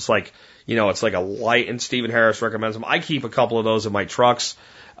headlamps. It's like, it's like a light, and Stephen Harris recommends them. I keep a couple of those in my trucks,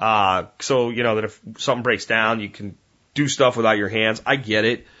 so that if something breaks down, you can do stuff without your hands. I get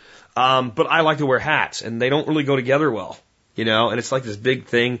it. But I like to wear hats, and they don't really go together well, and it's like this big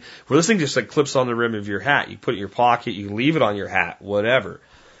thing where this thing just like clips on the rim of your hat. You put it in your pocket, you can leave it on your hat, whatever.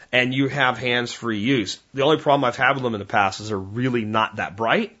 And you have hands-free use. The only problem I've had with them in the past is they're really not that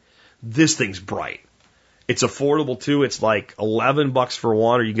bright. This thing's bright. It's affordable too. It's like $11 for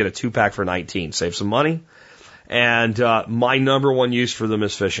one, or you get a 2-pack for $19. Save some money. And my number one use for them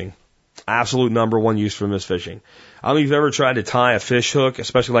is fishing. Absolute number one use for them is fishing. I don't know if you've ever tried to tie a fish hook,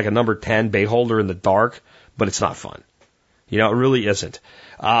 especially like a number 10 bait holder in the dark, but it's not fun. It really isn't.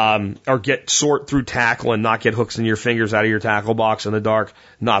 Or sort through tackle and not get hooks in your fingers out of your tackle box in the dark,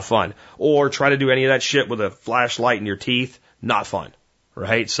 not fun. Or try to do any of that shit with a flashlight in your teeth, not fun.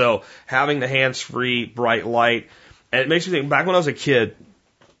 Right? So having the hands-free bright light, and it makes me think, back when I was a kid,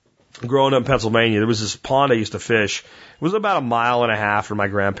 growing up in Pennsylvania, there was this pond I used to fish. It was about 1.5 miles from my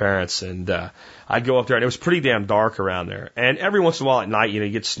grandparents, and I'd go up there, and it was pretty damn dark around there. And every once in a while at night, you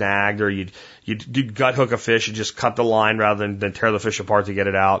get snagged, or you'd gut hook a fish and just cut the line rather than tear the fish apart to get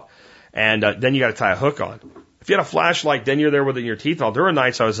it out. And then you got to tie a hook on. If you had a flashlight, then you're there with it in your teeth. All during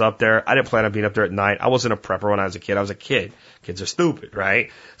nights I was up there. I didn't plan on being up there at night. I wasn't a prepper when I was a kid. I was a kid. Kids are stupid, right?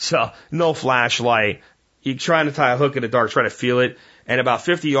 So no flashlight. You're trying to tie a hook in the dark, try to feel it. And about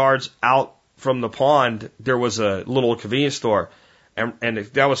 50 yards out from the pond, there was a little convenience store. And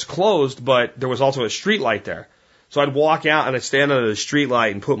that was closed, but there was also a street light there. So I'd walk out and I'd stand under the street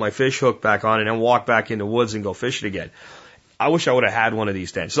light and put my fish hook back on, and then walk back in the woods and go fishing again. I wish I would have had one of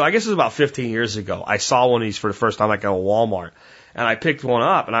these then. So I guess it was about 15 years ago. I saw one of these for the first time at a Walmart. And I picked one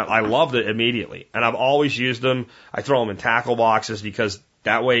up, and I loved it immediately. And I've always used them. I throw them in tackle boxes because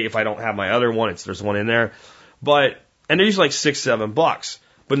that way, if I don't have my other one, there's one in there. And they're usually like $6, $7.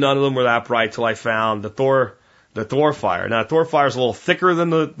 But none of them were that bright till I found the Thorfire. Now, the Thorfire is a little thicker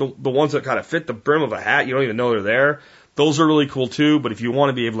than the ones that kind of fit the brim of a hat. You don't even know they're there. Those are really cool too. But if you want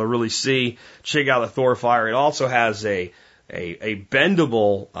to be able to really see, check out the Thorfire. It also has a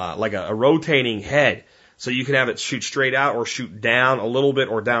bendable, like a rotating head. So you can have it shoot straight out or shoot down a little bit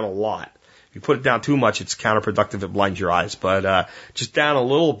or down a lot. If you put it down too much, it's counterproductive. It blinds your eyes. But just down a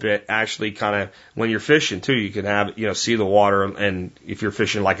little bit, actually kind of, when you're fishing too, you can have it, see the water. And if you're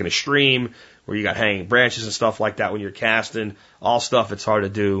fishing like in a stream where you got hanging branches and stuff like that when you're casting, all stuff it's hard to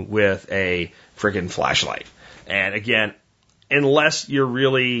do with a freaking flashlight. And again, unless you're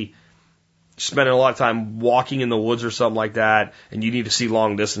really spending a lot of time walking in the woods or something like that, and you need to see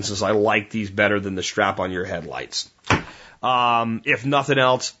long distances, I like these better than the strap on your headlights. If nothing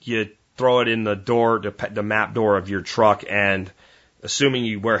else, you throw it in the door, the map door of your truck, and assuming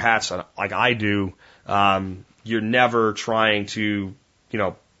you wear hats like I do, you're never trying to,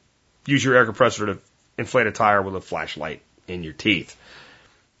 use your air compressor to inflate a tire with a flashlight in your teeth.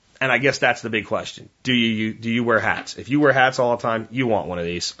 And I guess that's the big question. Do you wear hats? If you wear hats all the time, you want one of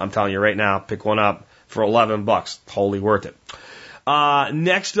these. I'm telling you right now, pick one up for $11. Totally worth it.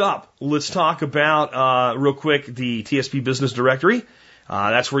 Next up, let's talk about, real quick, the TSP Business Directory.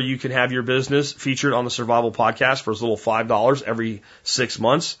 That's where you can have your business featured on the Survival Podcast for as little $5 every 6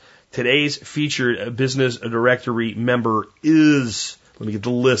 months. Today's featured business directory member is, let me get the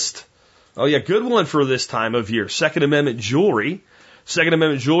list. Oh yeah, good one for this time of year. Second Amendment Jewelry. Second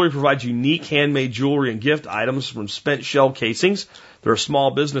Amendment Jewelry provides unique handmade jewelry and gift items from spent shell casings. They're a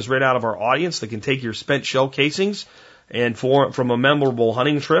small business right out of our audience that can take your spent shell casings and from a memorable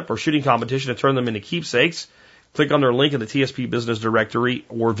hunting trip or shooting competition and turn them into keepsakes. Click on their link in the TSP Business Directory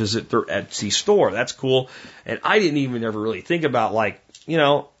or visit their Etsy store. That's cool. And I didn't even ever really think about, like, you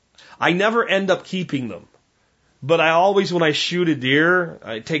know, I never end up keeping them. But I always, when I shoot a deer,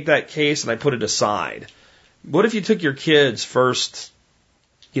 I take that case and I put it aside. What if you took your kid's first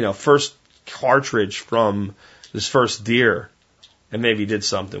cartridge from this first deer and maybe did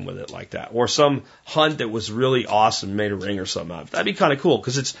something with it like that? Or some hunt that was really awesome, made a ring or something out of it. That'd be kind of cool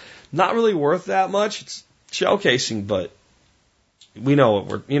because it's not really worth that much. It's shell casing, but we know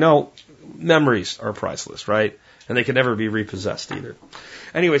what memories are priceless, right? And they can never be repossessed either.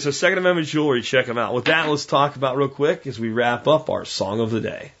 Anyway, so Second Amendment Jewelry, check them out. With that, let's talk about real quick as we wrap up our song of the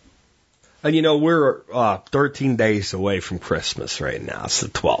day. And we're 13 days away from Christmas right now. It's the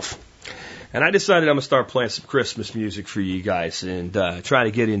 12th. And I decided I'm going to start playing some Christmas music for you guys and try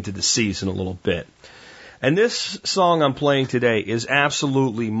to get into the season a little bit. And this song I'm playing today is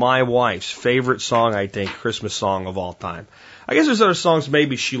absolutely my wife's favorite song, I think, Christmas song of all time. I guess there's other songs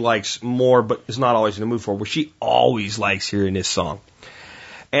maybe she likes more, but is not always in the mood for, where she always likes hearing this song.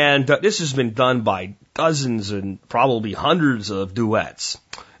 And this has been done by dozens and probably hundreds of duets.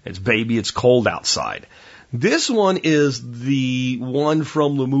 It's Baby, It's Cold Outside. This one is the one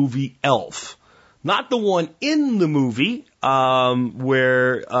from the movie Elf. Not the one in the movie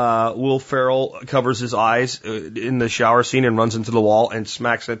where Will Ferrell covers his eyes in the shower scene and runs into the wall and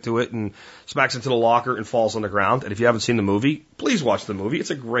smacks into it and smacks into the locker and falls on the ground. And if you haven't seen the movie, please watch the movie. It's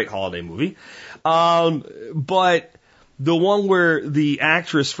a great holiday movie. But the one where the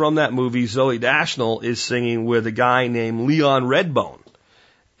actress from that movie, Zooey Deschanel, is singing with a guy named Leon Redbone.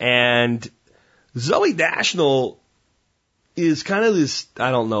 And Zooey Deschanel is kind of this,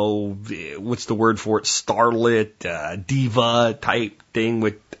 I don't know, what's the word for it, starlet, diva type thing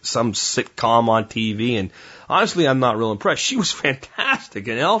with some sitcom on TV. And honestly, I'm not real impressed. She was fantastic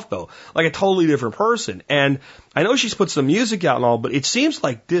in Elf, though, like a totally different person. And I know she's put some music out and all, but it seems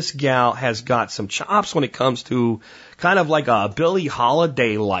like this gal has got some chops when it comes to kind of like a Billie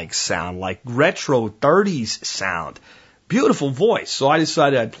Holiday-like sound, like retro 30s sound. Beautiful voice. So I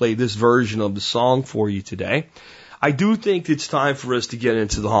decided I'd play this version of the song for you today. I do think it's time for us to get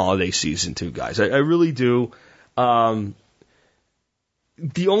into the holiday season too, guys. I really do. The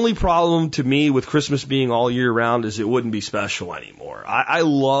only problem to me with Christmas being all year round is it wouldn't be special anymore. I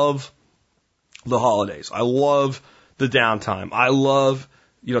love the holidays. I love the downtime. I love,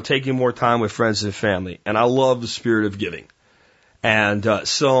 taking more time with friends and family. And I love the spirit of giving. And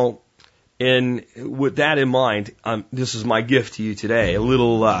so with that in mind, this is my gift to you today. A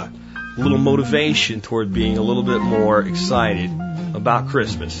little motivation toward being a little bit more excited about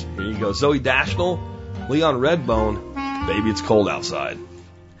Christmas. Here you go. Zooey Deschanel, Leon Redbone, Baby, It's Cold Outside.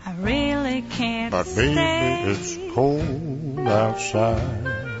 I really can't But baby, it's cold outside.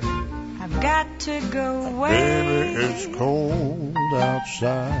 I've got to go away. Baby, it's cold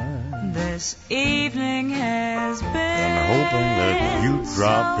outside. This evening has been I'm hoping that you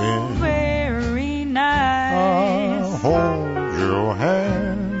drop in. very nice. I'll hold your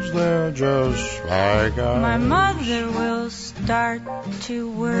hands, they're just like ice. My mother will start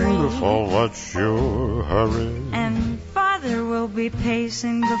to worry. Beautiful, what's your hurry? And father will be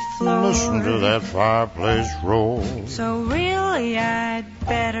pacing the floor. Listen to that fireplace roar. So really I'd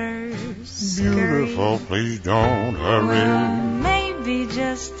better scurry. Beautiful, please don't Well, hurry. maybe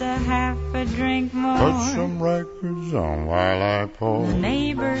just a half a drink more. Put some records on while I pour. The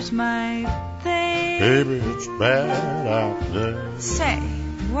neighbors might think, Baby, it's bad out there. say,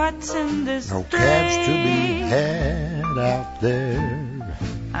 what's in this No drink? cabs to be had out there.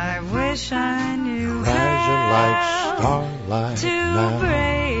 I wish I knew Rising like how starlight to now.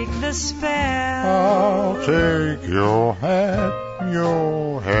 break the spell. I'll take your hat,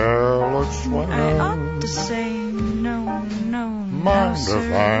 your hair looks I ought to swell. say no, no, Mind no, if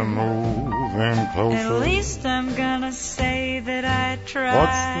sir. I move in closer? At least I'm gonna say that I tried.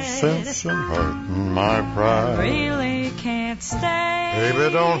 What's the sense in hurting my pride? Really can't stay.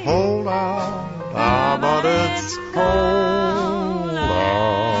 Baby, don't hold out. Ah, but it's cold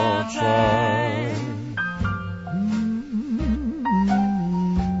outside.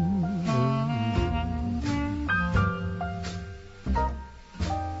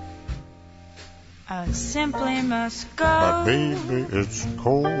 simply must go. But baby, it's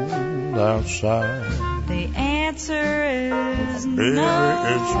cold outside. The answer is Baby, no.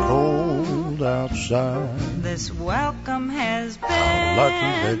 it's cold outside. This welcome has How been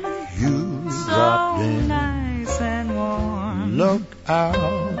lucky that you so dropped in. nice and warm. Look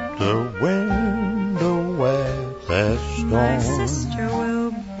out the window at that storm. My sister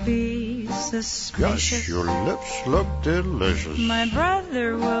will be suspicious. Gosh, your lips look delicious. My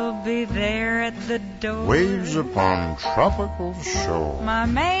brother will be there at the door. Waves upon tropical shore. My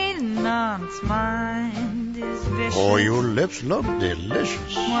maiden aunt's mind is vicious. Oh, your lips look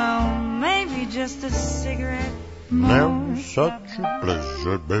delicious. Well, maybe just a cigarette more. Never such a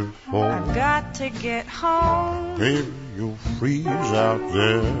blizzard before. I've got to get home. Baby, you'll freeze out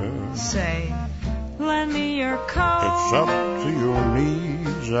there. Say, lend me your coat. It's up to your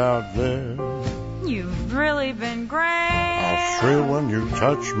knees out there. You've really been great. I'll thrill when you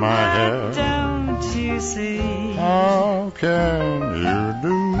touch my hair. Don't you see? How can you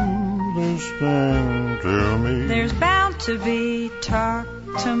do this thing to me? There's bound to be talk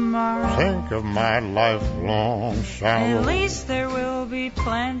tomorrow. Think of my lifelong sorrow. At least there will be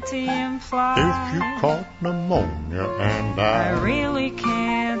plenty implied. If you caught pneumonia and I I really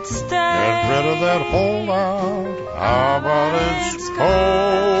can't stay. get rid of that holdout, how about it's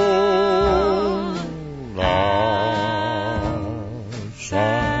cold